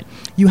LinkedIn. Right.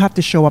 You have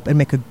to show up and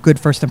make a good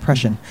first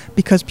impression,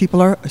 because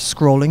people are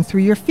scrolling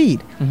through your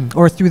feed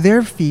or through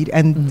their feed,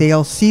 and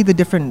they'll see the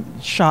different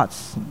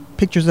shots,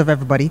 pictures of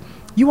everybody.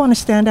 You want to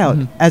stand out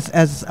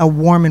as a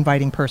warm,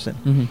 inviting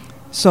person.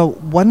 So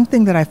one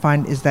thing that I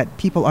find is that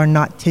people are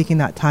not taking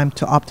that time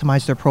to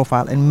optimize their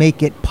profile and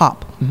make it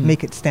pop,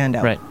 make it stand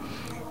out. Right.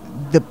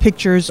 The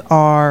pictures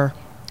are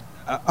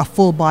a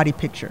full body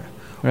picture,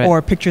 or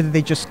a picture that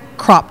they just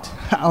cropped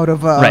out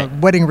of a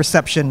wedding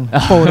reception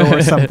photo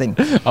or something.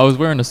 I was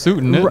wearing a suit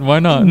in it. Why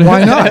not?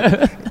 Why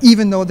not?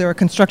 Even though they're a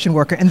construction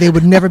worker and they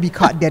would never be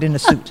caught dead in a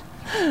suit.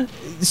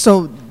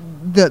 So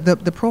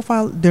the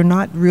profile, they're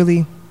not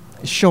really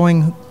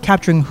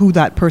capturing who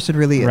that person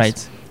really is.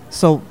 Right.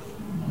 So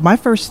my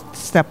first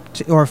step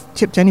or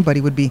tip to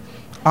anybody would be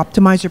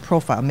optimize your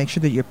profile. Make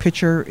sure that your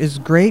picture is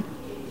great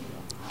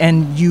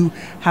and you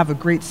have a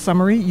great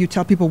summary. You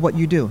tell people what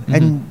you do.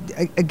 And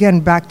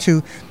again, back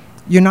to,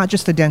 you're not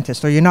just a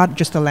dentist or you're not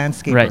just a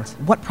landscaper. Right.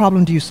 What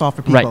problem do you solve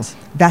for people? Right.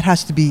 That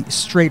has to be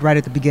straight right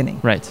at the beginning.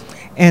 Right.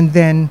 And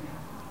then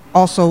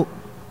also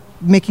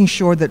making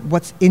sure that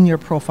what's in your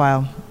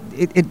profile,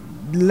 it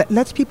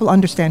lets people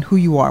understand who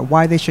you are,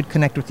 why they should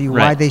connect with you,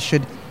 why they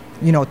should,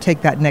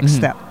 take that next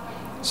step.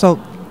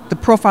 So the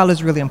profile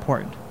is really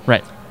important.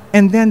 Right.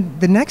 And then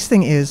the next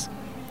thing is,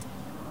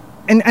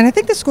 and I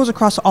think this goes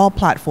across all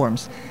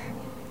platforms,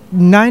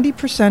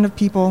 90% of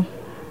people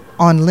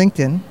on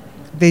LinkedIn,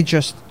 they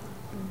just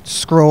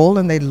scroll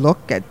and they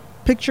look at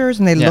pictures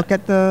and they look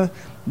at the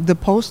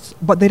posts,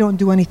 but they don't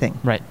do anything.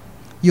 Right.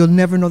 You'll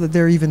never know that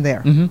they're even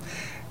there.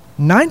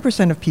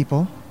 9% of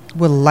people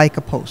will like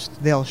a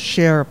post. They'll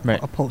share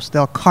a post.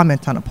 They'll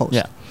comment on a post.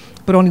 Yeah.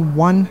 But only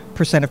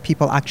 1% of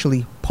people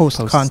actually post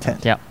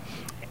content. Yeah.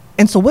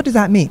 And so what does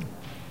that mean?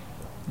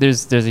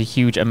 There's a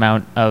huge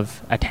amount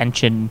of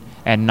attention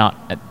and not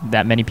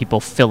that many people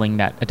filling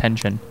that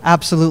attention.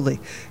 Absolutely.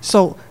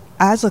 So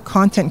as a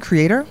content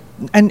creator,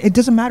 and it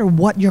doesn't matter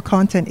what your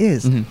content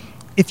is.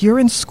 If you're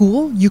in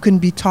school, you can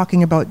be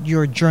talking about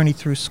your journey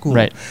through school,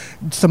 Right.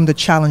 some of the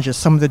challenges,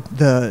 some of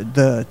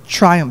the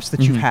triumphs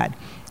that you've had.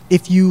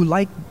 If you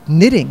like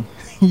knitting,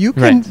 you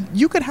can Right.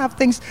 you could have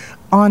things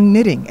on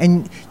knitting,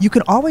 and you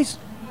can always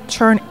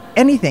turn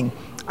anything.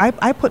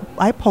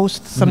 I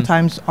post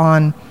sometimes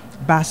on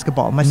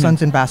basketball. My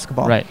son's in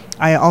basketball. Right.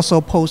 I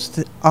also post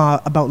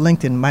about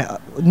LinkedIn.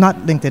 Not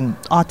LinkedIn,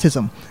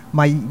 autism.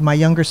 My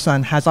younger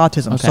son has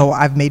autism, Okay. so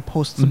I've made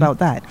posts about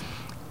that.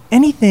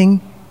 Anything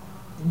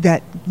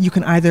that you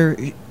can either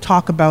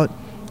talk about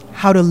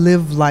how to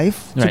live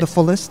life to Right. the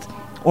fullest,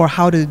 or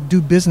how to do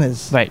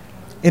business Right.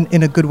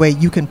 in a good way,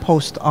 you can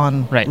post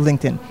on Right.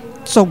 LinkedIn.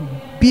 So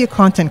be a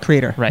content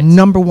creator. Right.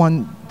 Number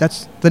one,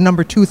 that's the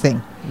number two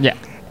thing. Yeah.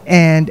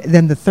 And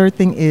then the third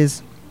thing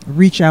is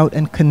reach out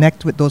and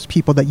connect with those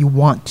people that you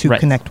want to Right.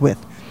 connect with.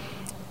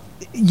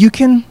 You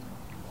can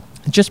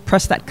just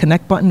press that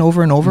connect button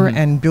over and over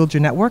and build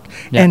your network.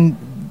 Yeah. And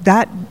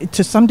that,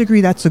 to some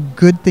degree, that's a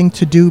good thing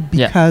to do,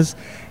 Yeah. because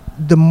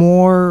the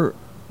more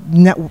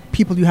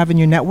people you have in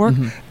your network,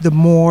 the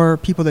more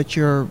people that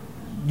you're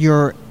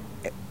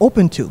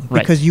open to,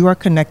 Right. because you are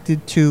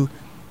connected to,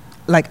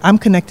 like, I'm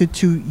connected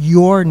to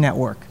your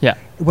network Yeah.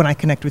 when I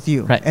connect with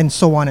you, Right. and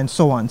so on and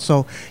so on.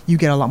 So you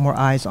get a lot more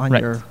eyes on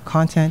Right. your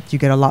content. You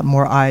get a lot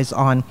more eyes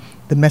on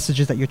the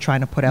messages that you're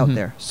trying to put out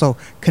there. So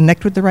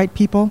connect with the right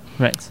people.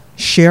 Right.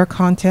 Share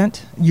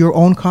content, your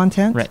own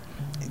content. Right.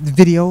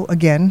 Video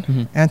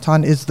again,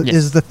 Anton, is Yes.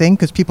 is the thing,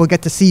 because people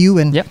get to see you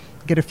and Yep.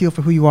 get a feel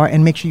for who you are,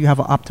 and make sure you have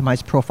an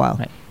optimized profile.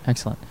 Right.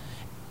 Excellent.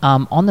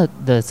 On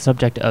the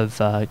subject of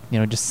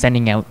just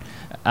sending out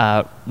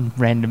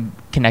random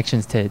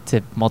connections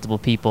to multiple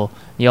people,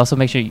 you also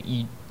make sure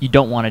you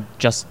don't want to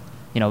just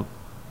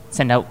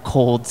send out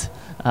cold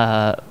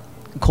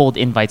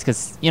invites,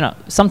 because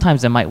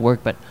sometimes it might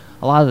work, but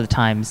a lot of the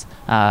times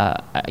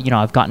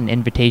I've gotten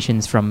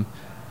invitations from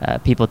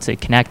people to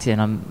connect, and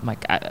I'm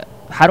like,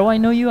 how do I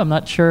know you? I'm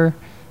not sure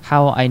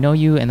how I know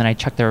you. And then I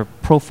check their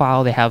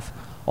profile. They have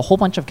a whole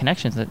bunch of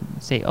connections that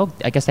say, oh,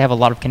 I guess they have a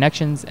lot of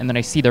connections. And then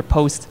I see their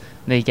post,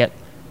 and they get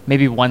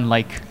maybe one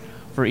like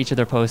for each of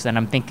their posts. And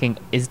I'm thinking,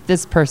 is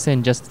this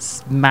person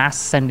just mass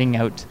sending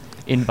out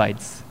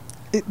invites?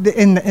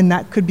 And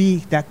that could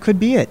be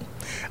it,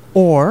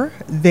 or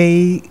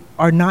they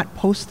are not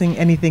posting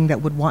anything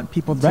that would want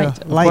people to Right,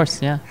 of like.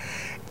 course, yeah.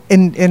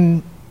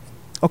 And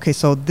okay,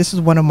 so this is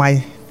one of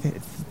my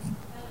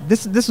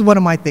this is one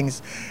of my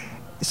things.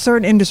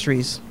 Certain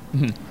industries,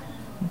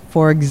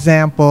 for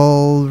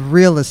example,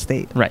 real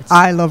estate. Right.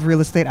 I love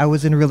real estate. I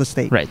was in real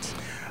estate. Right.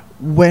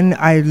 When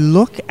I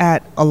look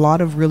at a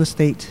lot of real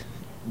estate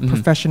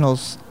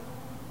professionals'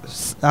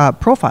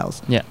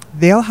 profiles, Yeah.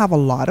 they'll have a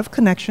lot of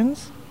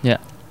connections, Yeah.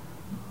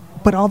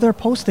 but all they're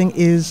posting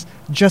is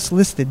just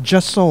listed,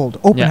 just sold,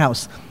 open Yeah.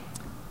 house.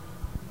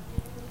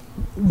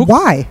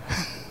 Why?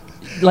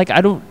 Like,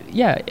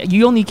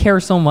 you only care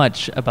so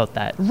much about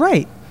that.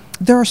 Right.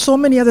 There are so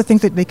many other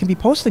things that they can be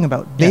posting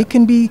about. They Yeah.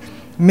 can be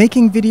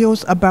making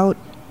videos about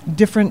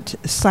different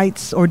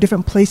sites or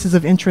different places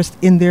of interest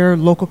in their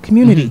local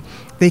community.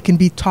 They can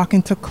be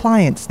talking to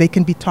clients. They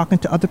can be talking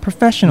to other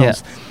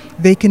professionals.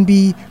 They can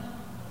be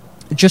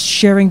just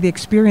sharing the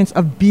experience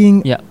of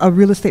being Yeah. a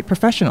real estate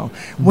professional.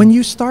 When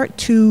you start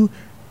to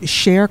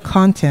share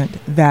content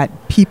that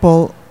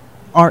people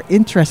are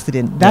interested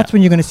in, that's Yeah.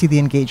 when you're going to see the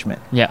engagement.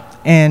 Yeah.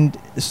 And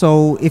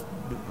so if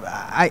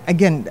I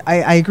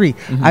agree.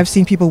 I've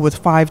seen people with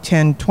 5,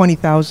 10,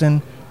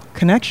 20,000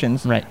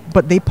 connections, Right.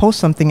 but they post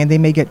something and they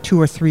may get 2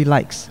 or 3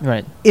 likes,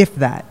 Right. if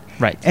that.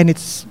 Right. And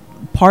it's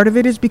part of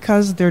it is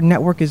because their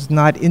network is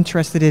not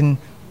interested in,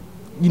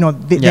 Yeah.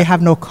 they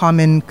have no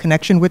common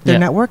connection with their Yeah.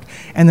 network.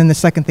 And then the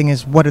second thing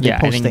is, what are they Yeah.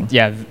 posting?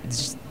 It's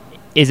just,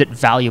 is it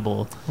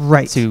valuable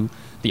Right. to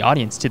the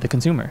audience, to the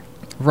consumer?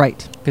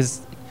 Right.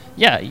 Because,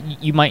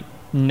 you might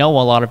know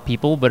a lot of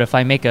people, but if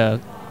I make a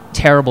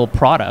terrible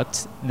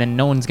product, then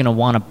no one's going to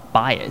want to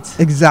buy it.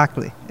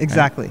 Exactly.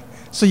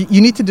 So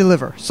you need to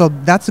deliver. So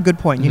that's a good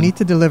point. You need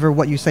to deliver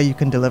what you say you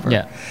can deliver.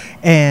 Yeah.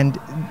 And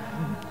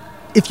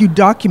if you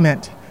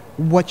document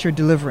what you're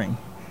delivering,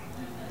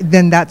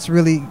 then that's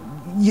really,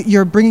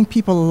 you're bringing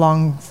people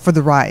along for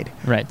the ride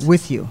Right.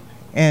 with you.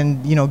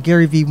 And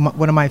Gary Vee,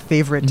 one of my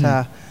favorite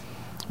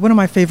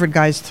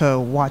guys to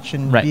watch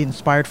and Right. be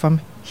inspired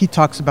from. He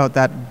talks about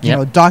that.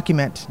 Yep.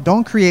 Document.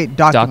 Don't create,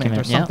 document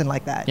or yeah. something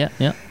like that. Yeah.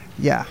 Yeah.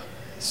 Yeah.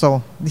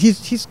 So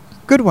he's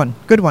good one.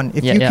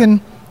 If Yeah, you yeah.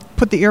 can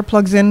put the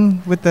earplugs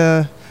in with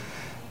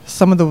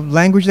some of the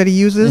language that he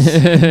uses,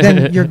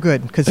 then you're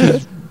good, because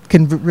he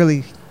can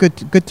really good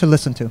to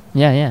listen to.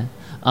 Yeah.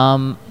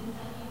 Yeah.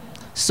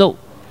 So,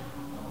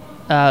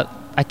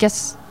 I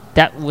guess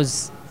that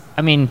was.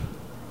 I mean,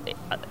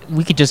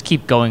 we could just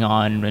keep going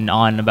on and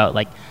on about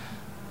like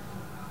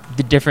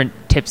the different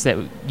tips that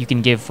you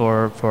can give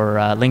for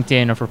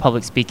LinkedIn or for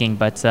public speaking,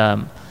 but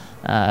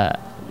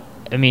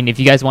I mean, if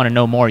you guys want to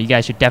know more, you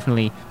guys should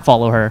definitely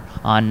follow her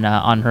on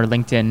her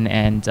LinkedIn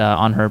and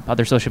on her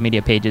other social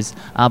media pages.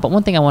 But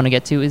one thing I want to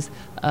get to is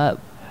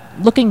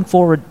looking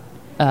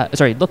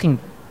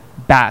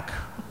back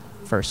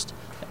first,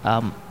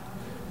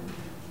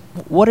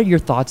 what are your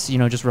thoughts,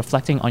 just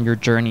reflecting on your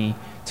journey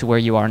to where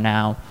you are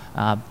now?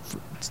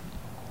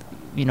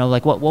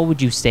 Like what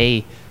would you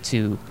say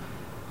to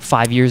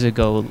 5 years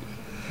ago,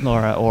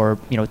 Laura, or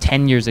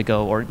 10 years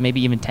ago, or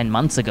maybe even 10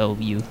 months ago,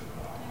 you?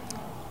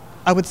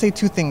 I would say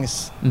two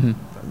things. Mm-hmm.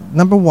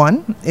 Number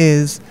one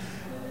is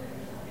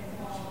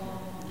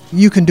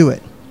you can do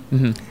it.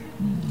 Mm-hmm.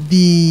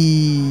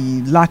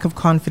 The lack of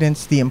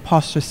confidence, the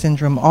imposter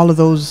syndrome, all of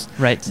those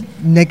Right.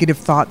 negative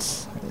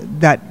thoughts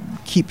that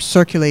keep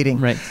circulating.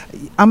 Right.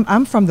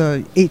 I'm from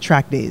the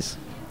 8-track days.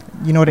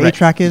 You know what an Right.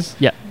 8-track is?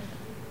 Yeah.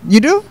 You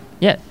do?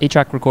 Yeah.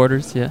 8-track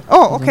recorders. Yeah.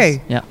 Oh,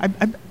 okay. Yeah.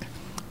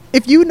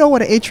 If you know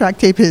what an 8-track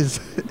tape is,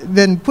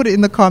 then put it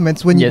in the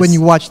comments when Yes.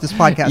 you watch this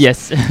podcast.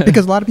 Yes.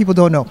 Because a lot of people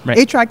don't know. Right.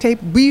 8-track tape,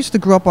 we used to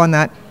grow up on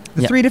that.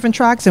 The Yeah. 3 different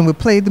tracks, and we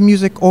played the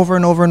music over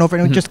and over and over,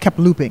 and Mhm. it just kept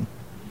looping.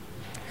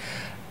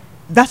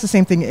 That's the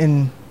same thing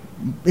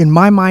in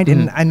my mind,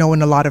 and Mhm. I know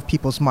in a lot of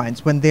people's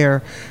minds when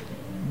they're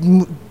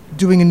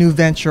doing a new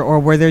venture or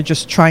where they're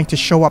just trying to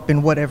show up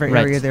in whatever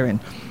Right. area they're in.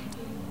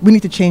 We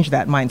need to change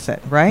that mindset,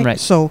 right? Right.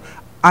 So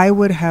I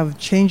would have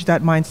changed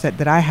that mindset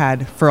that I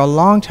had for a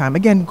long time.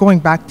 Again, going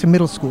back to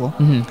middle school,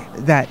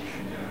 Mm-hmm. that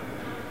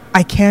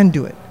I can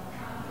do it.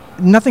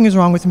 Nothing is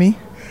wrong with me.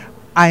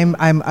 I'm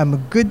a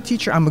good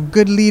teacher. I'm a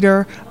good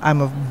leader.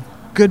 I'm a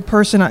good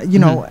person.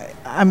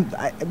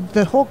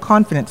 The whole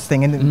confidence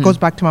thing, and it Mhm. goes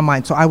back to my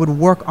mind. So I would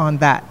work on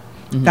that.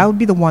 Mhm. That would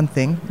be the one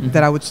thing Mhm.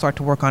 that I would start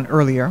to work on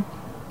earlier,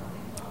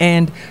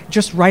 and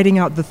just writing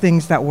out the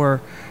things that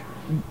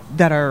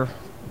are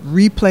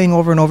replaying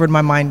over and over in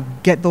my mind.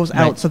 Get those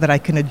Right. out so that I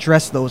can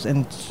address those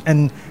and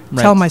Right.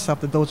 tell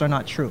myself that those are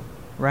not true.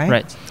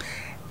 Right.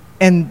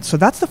 And so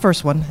that's the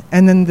first one.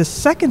 And then the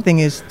second thing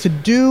is to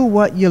do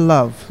what you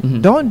love.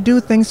 Mhm. Don't do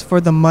things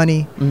for the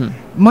money. Mm-hmm.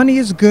 Money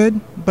is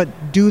good, but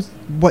do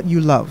what you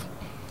love.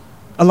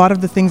 A lot of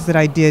the things that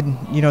I did,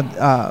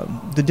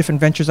 the different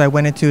ventures I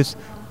went into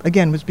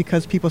was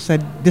because people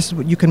said, this is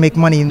what you can make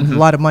money, and Mhm. a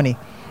lot of money.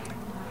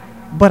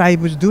 But I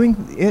was doing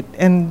it,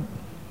 and,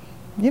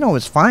 it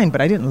was fine,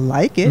 but I didn't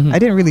like it. Mhm. I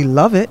didn't really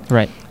love it.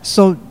 Right.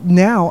 So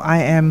now I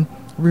am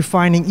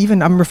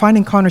I'm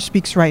refining Connor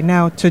Speaks right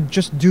now to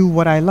just do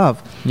what I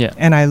love. Yeah.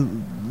 And I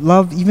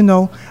love, even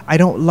though I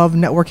don't love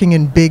networking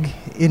in big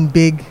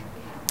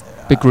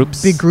Big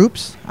groups. big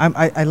groups,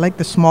 I like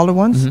the smaller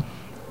ones. Mhm.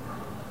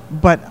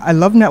 But I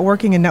love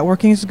networking, and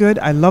networking is good.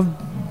 I love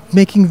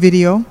making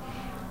video,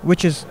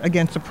 which is,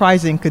 again,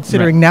 surprising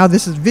considering Right.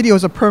 now video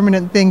is a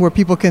permanent thing where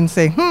people can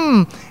say,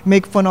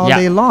 make fun all Yeah.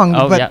 day long.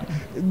 Oh, but yeah.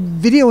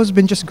 video has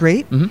been just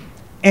great. Mhm.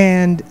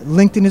 And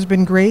LinkedIn has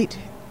been great.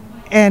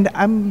 And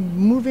I'm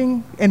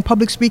moving in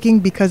public speaking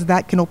because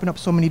that can open up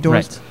so many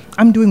doors. Right.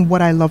 I'm doing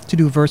what I love to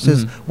do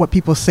versus Mhm. what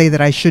people say that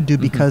I should do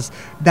because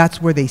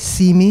that's where they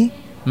see me.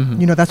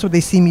 Mhm. That's what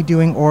they see me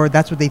doing, or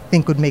that's what they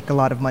think would make a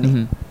lot of money.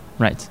 Mhm.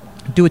 Right.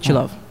 Do what you Oh,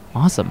 love.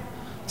 Awesome.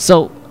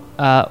 So,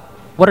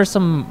 what are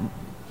some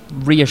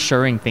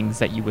reassuring things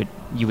that you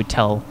would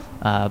tell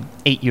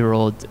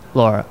 8-year-old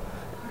Laura,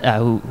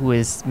 who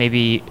is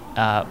maybe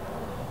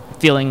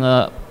feeling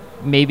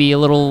maybe a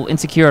little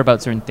insecure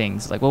about certain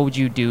things? Like, what would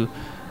you do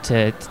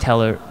to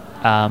tell her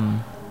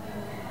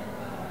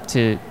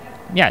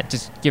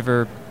just give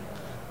her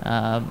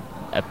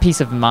a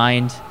peace of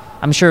mind?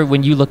 I'm sure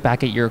when you look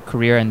back at your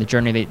career and the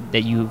journey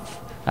that you've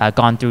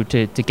gone through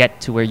to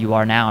get to where you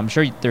are now, I'm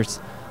sure there's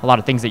a lot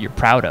of things that you're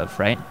proud of,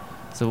 right?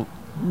 So,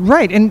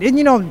 Right. And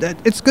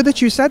it's good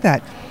that you said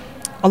that.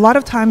 A lot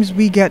of times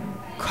we get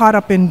caught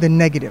up in the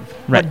negative.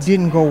 Right. What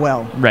didn't go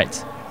well. right.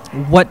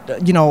 What,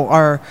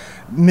 are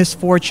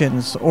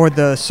misfortunes or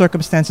the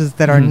circumstances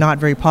that are Mhm. not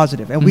very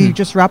positive. And we Mhm.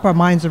 just wrap our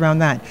minds around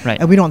that. Right.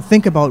 And we don't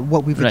think about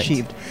what we've Right.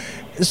 achieved.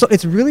 So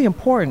it's really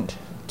important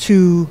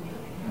to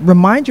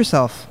remind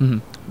yourself,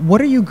 Mhm.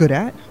 what are you good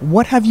at?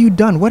 What have you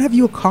done? What have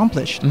you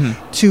accomplished Mhm.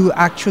 to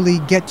actually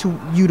get to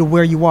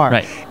where you are?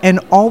 Right. And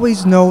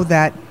always know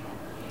that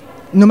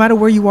no matter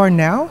where you are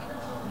now,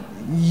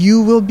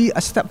 you will be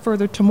a step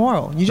further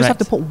tomorrow. You just have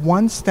to Right. put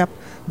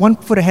one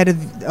foot ahead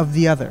of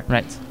the other.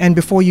 Right. And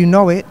before you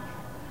know it,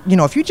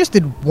 if you just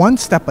did one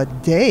step a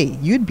day,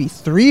 you'd be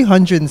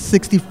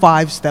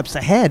 365 steps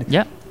ahead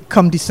Yeah.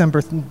 come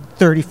December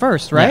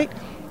 31st, right?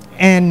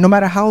 And no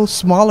matter how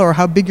small or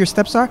how big your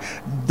steps are,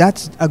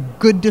 that's a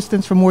good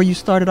distance from where you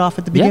started off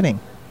at the Yeah. beginning.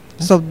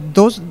 So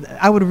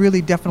I would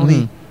really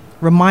definitely Mhm.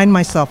 remind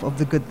myself of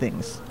the good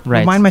things. Right.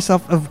 Remind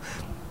myself of,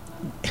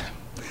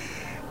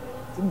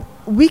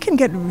 we can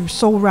get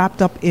so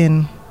wrapped up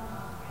in,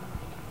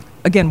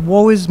 again,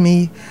 woe is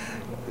me,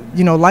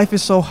 life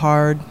is so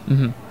hard.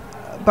 Mm-hmm.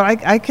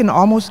 But I can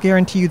almost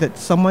guarantee you that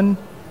someone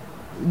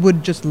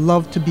would just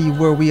love to be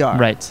where we are.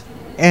 Right.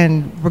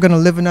 And we're going to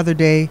live another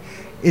day.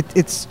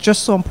 It's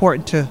just so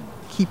important to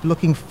keep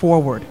looking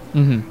forward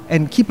Mm-hmm.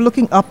 and keep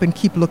looking up and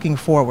keep looking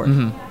forward.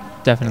 Mm-hmm.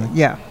 Definitely.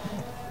 Yeah.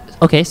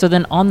 Okay, so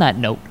then on that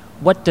note,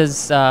 what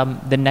does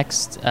the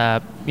next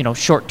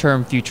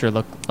short-term future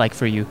look like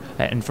for you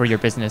and for your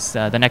business?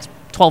 The next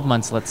 12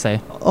 months, let's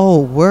say. Oh,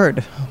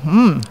 word.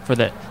 For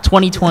the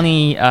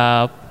 2020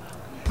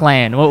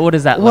 plan? What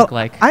does that Well, look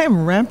like? I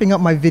am ramping up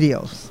my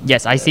videos.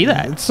 Yes, I see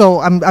that. So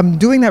I'm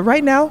doing that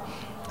right now.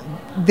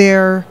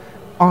 They're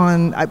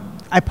on.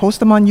 I post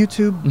them on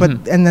YouTube, but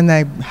and then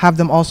I have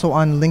them also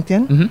on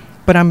LinkedIn.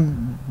 But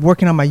I'm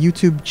working on my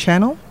YouTube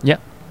channel, Yeah.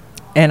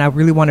 and I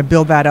really want to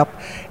build that up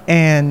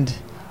and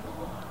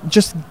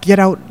just get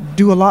out,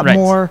 do a lot Right.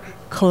 more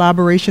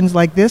collaborations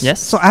like this. Yes.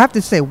 So I have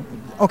to say,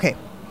 okay.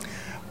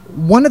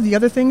 One of the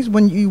other things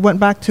when you went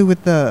back to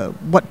with the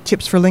what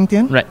tips for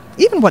LinkedIn, Right.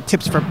 even what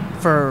tips for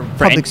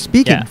public an-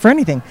 speaking, yeah. for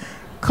anything,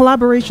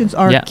 collaborations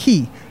are Yeah.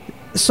 key.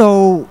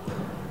 So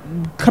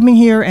coming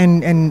here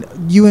and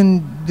you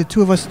and the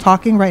two of us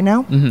talking right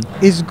now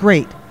is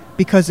great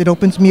because it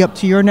opens me up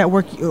to your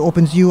network, it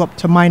opens you up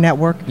to my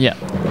network. Yeah.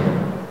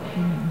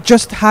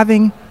 Just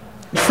setting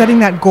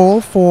that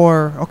goal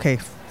for, okay,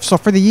 so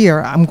for the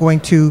year, I'm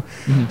going to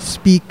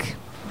speak,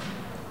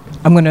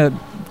 I'm going to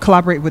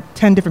collaborate with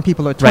 10 different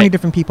people or 20 Right.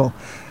 different people.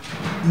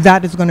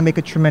 That is going to make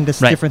a tremendous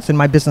Right. difference in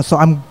my business. So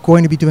I'm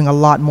going to be doing a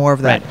lot more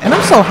of that. Right. And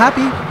I'm so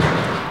happy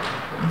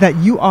that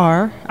you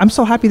are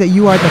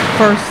the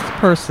first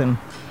person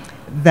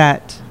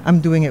that I'm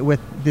doing it with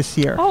this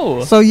year.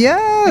 Oh, so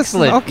yes.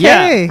 excellent. Okay.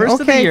 Yeah,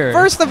 first of the okay. year.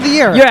 First of the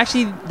year. You're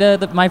actually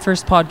my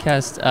first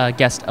podcast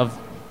guest of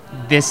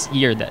this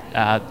year.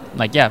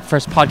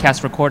 First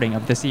podcast recording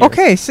of this year.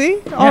 Okay, see?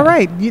 All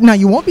right. Now,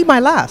 you won't be my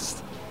last.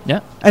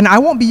 Yeah. And I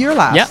won't be your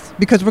last. Yeah.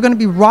 Because we're going to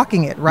be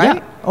rocking it,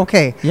 right?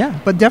 Okay. Yeah.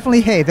 But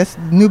definitely, hey, that's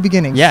new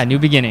beginnings. Yeah, new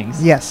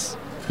beginnings. Yes.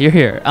 You're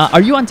here.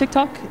 Are you on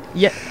TikTok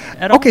yet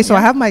at all? Okay, so Yeah.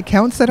 I have my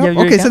account set up. You have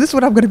your Okay, so account? this is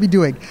what I'm going to be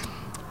doing.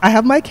 I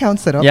have my account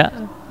set up. Yeah.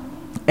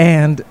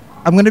 And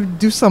I'm going to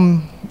do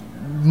some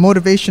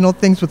motivational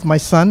things with my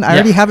son. I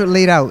already have it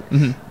laid out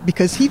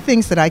because he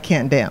thinks that I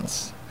can't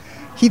dance.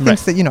 He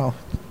thinks Right. that,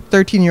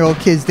 13-year-old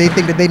kids, they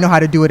think that they know how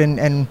to do it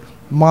and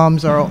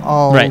moms are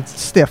all Right.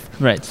 stiff.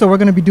 Right. So we're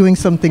going to be doing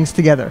some things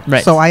together.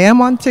 Right. So I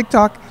am on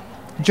TikTok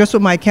just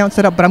with my account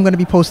set up, but I'm going to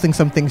be posting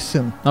some things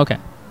soon. Okay.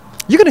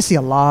 You're going to see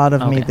a lot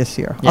of me Okay. this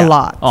year. Yeah. A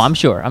lot. Oh, I'm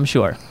sure.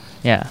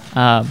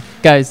 Yeah.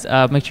 Guys,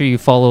 make sure you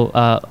follow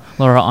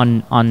Laura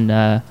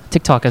on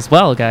TikTok as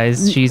well,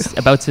 guys. She's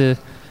about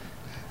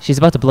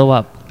to blow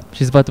up.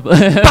 She's about to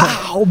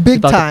Pow! Big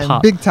about to time.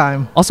 pop. Big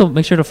time. Also,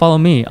 make sure to follow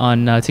me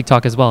on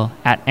TikTok as well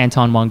at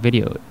Anton Wong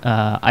Video.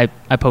 I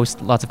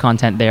post lots of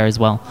content there as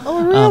well.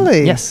 Oh,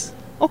 really? Yes.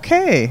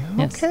 Okay.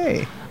 Yes.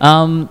 Okay.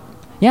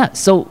 Yeah.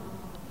 So,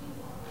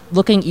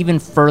 looking even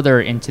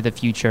further into the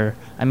future,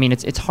 I mean,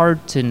 it's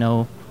hard to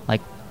know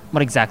like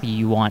what exactly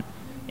you want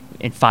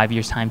in 5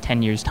 years' time,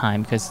 10 years'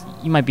 time, because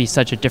you might be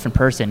such a different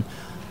person.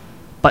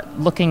 But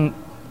looking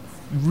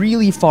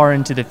really far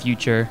into the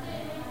future,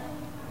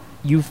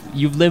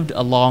 you've lived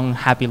a long,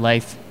 happy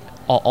life.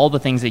 All the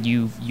things that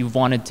you've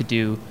wanted to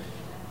do.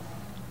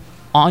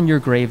 On your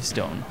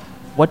gravestone,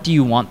 what do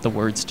you want the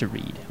words to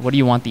read? What do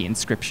you want the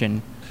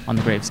inscription on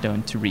the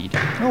gravestone to read?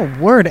 Oh,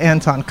 word,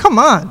 Anton. Come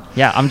on.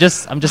 Yeah, I'm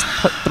just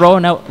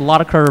throwing out a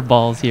lot of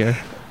curveballs here.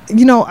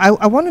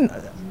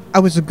 I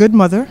was a good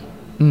mother,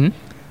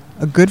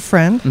 a good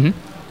friend,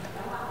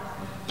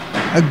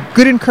 a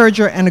good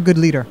encourager, and a good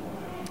leader.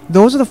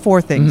 Those are the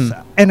four things.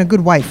 And a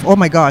good wife. Oh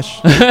my gosh.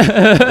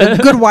 A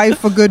good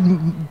wife, a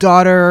good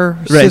daughter,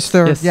 Right,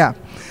 sister. yes. Yeah.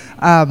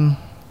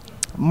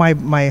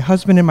 My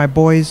husband and my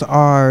boys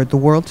are the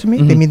world to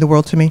me. They mean the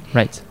world to me.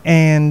 Right.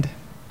 And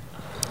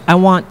I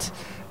want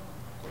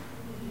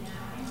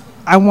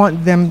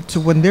them to,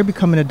 when they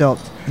become an adult,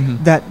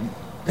 that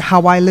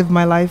how I live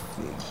my life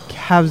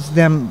has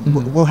them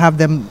will have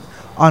them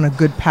on a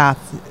good path,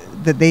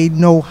 that they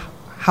know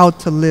how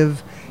to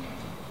live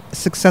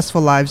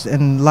successful lives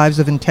and lives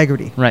of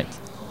integrity Right.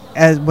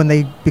 as when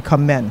they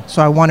become men.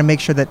 So I want to make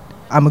sure that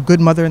I'm a good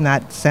mother in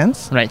that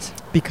sense, Right.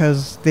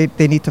 because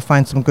they need to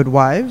find some good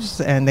wives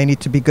and they need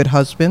to be good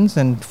husbands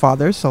and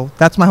fathers. So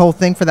that's my whole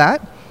thing for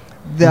that.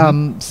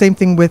 Same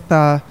thing with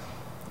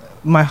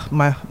my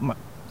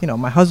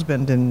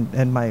husband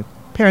and my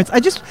parents.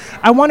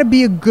 I want to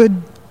be a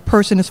good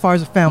person as far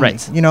as a family,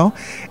 Right.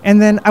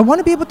 And then I want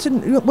to be able to,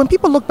 when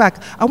people look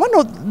back, I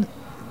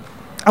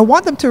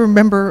want them to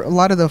remember a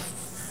lot of the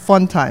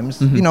fun times,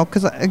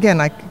 because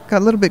again, I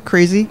got a little bit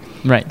crazy,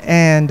 Right.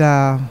 and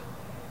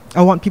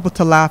I want people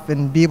to laugh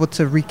and be able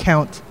to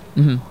recount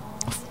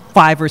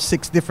 5 or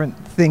 6 different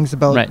things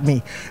about Right.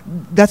 me.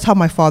 That's how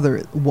my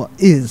father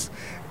is,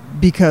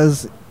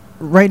 because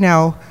right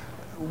now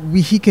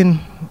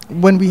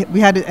when we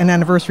had an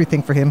anniversary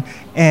thing for him,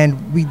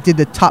 and we did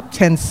the top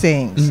 10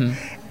 sayings.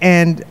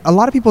 And a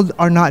lot of people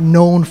are not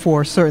known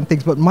for certain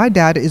things, but my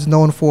dad is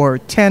known for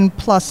 10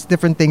 plus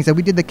different things. And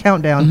we did the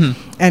countdown,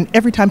 and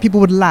every time people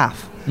would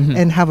laugh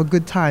and have a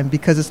good time,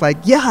 because it's like,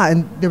 yeah,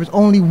 and there was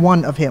only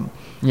one of him.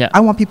 Yeah.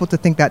 I want people to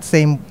think that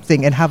same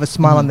thing and have a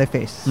smile on their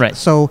face. Right.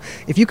 So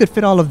if you could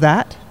fit all of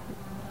that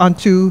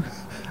onto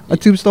a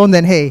tombstone,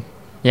 then hey,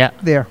 Yeah.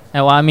 there.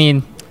 Well, I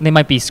mean, they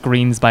might be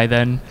screens by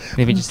then.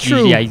 Maybe just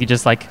True. you could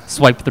just like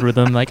swipe through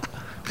them. Like,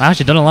 I've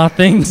actually done a lot of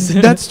things.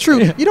 That's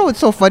true. You know what's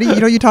so funny?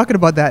 You're talking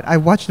about that. I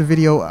watched a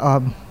video,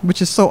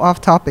 which is so off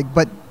topic,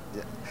 but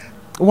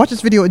watch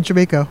this video in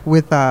Jamaica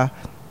with.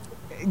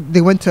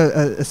 They went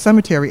to a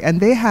cemetery and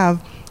they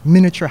have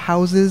miniature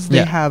houses.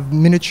 They have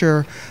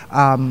miniature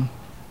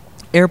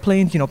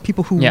airplanes. You know,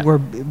 people who were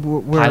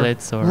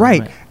pilots or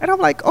right. And I'm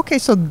like, okay,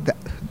 so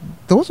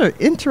those are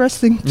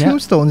interesting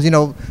tombstones. You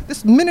know,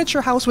 this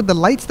miniature house with the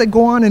lights that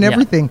go on and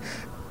everything.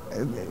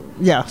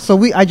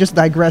 So I just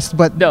digressed,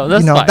 but no,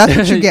 that's fine. That's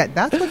what you get.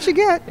 That's what you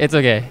get. It's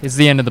okay. It's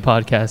the end of the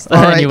podcast.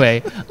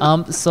 Anyway,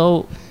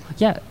 so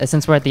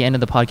since we're at the end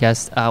of the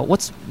podcast,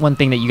 what's one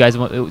thing that you guys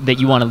want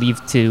to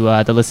leave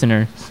to the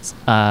listeners,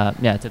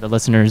 to the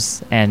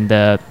listeners and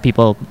the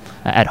people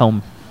at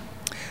home?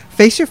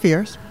 Face your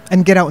fears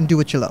and get out and do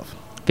what you love.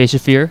 Face your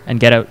fear and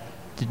get out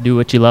to do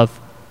what you love.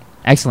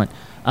 Excellent.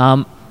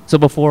 So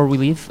before we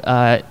leave,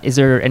 is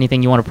there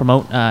anything you want to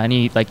promote?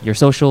 Any like your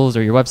socials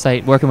or your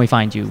website? Where can we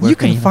find you? You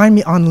can find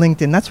me on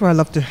LinkedIn. That's where I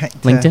love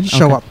to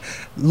show up.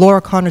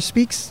 Laura Connor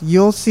Speaks.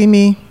 You'll see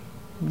me.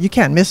 You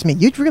can't miss me.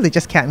 You really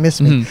just can't miss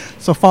me.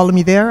 So follow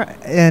me there.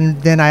 And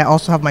then I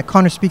also have my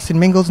Connor Speaks and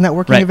Mingles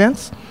networking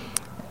events.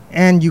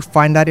 And you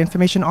find that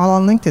information all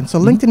on LinkedIn. So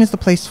LinkedIn is the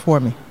place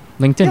for me.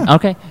 LinkedIn. Yeah.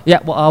 Okay.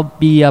 Yeah. Well, I'll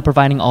be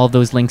providing all of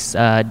those links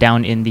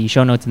down in the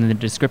show notes and in the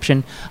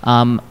description.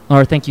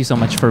 Laura, thank you so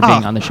much for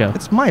being on the show.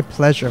 It's my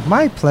pleasure.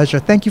 My pleasure.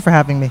 Thank you for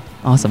having me.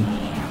 Awesome.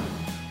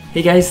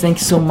 Hey guys,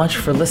 thanks so much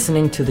for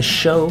listening to the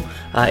show.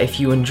 If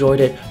you enjoyed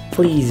it,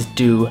 please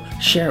do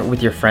share it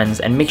with your friends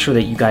and make sure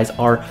that you guys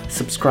are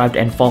subscribed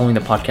and following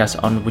the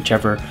podcast on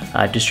whichever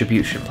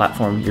distribution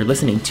platform you're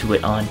listening to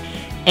it on.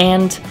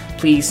 And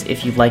please,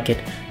 if you like it,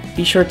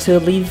 be sure to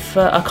leave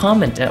a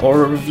comment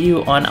or a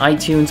review on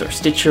iTunes or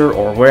Stitcher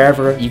or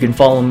wherever. You can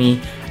follow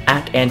me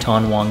at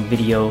Anton Wong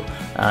Video,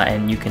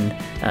 and you can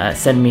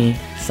send me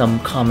some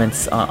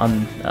comments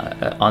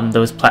on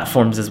those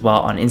platforms as well,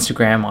 on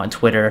Instagram, on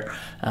Twitter.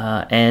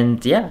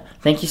 And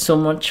thank you so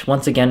much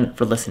once again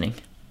for listening.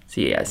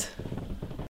 See you guys.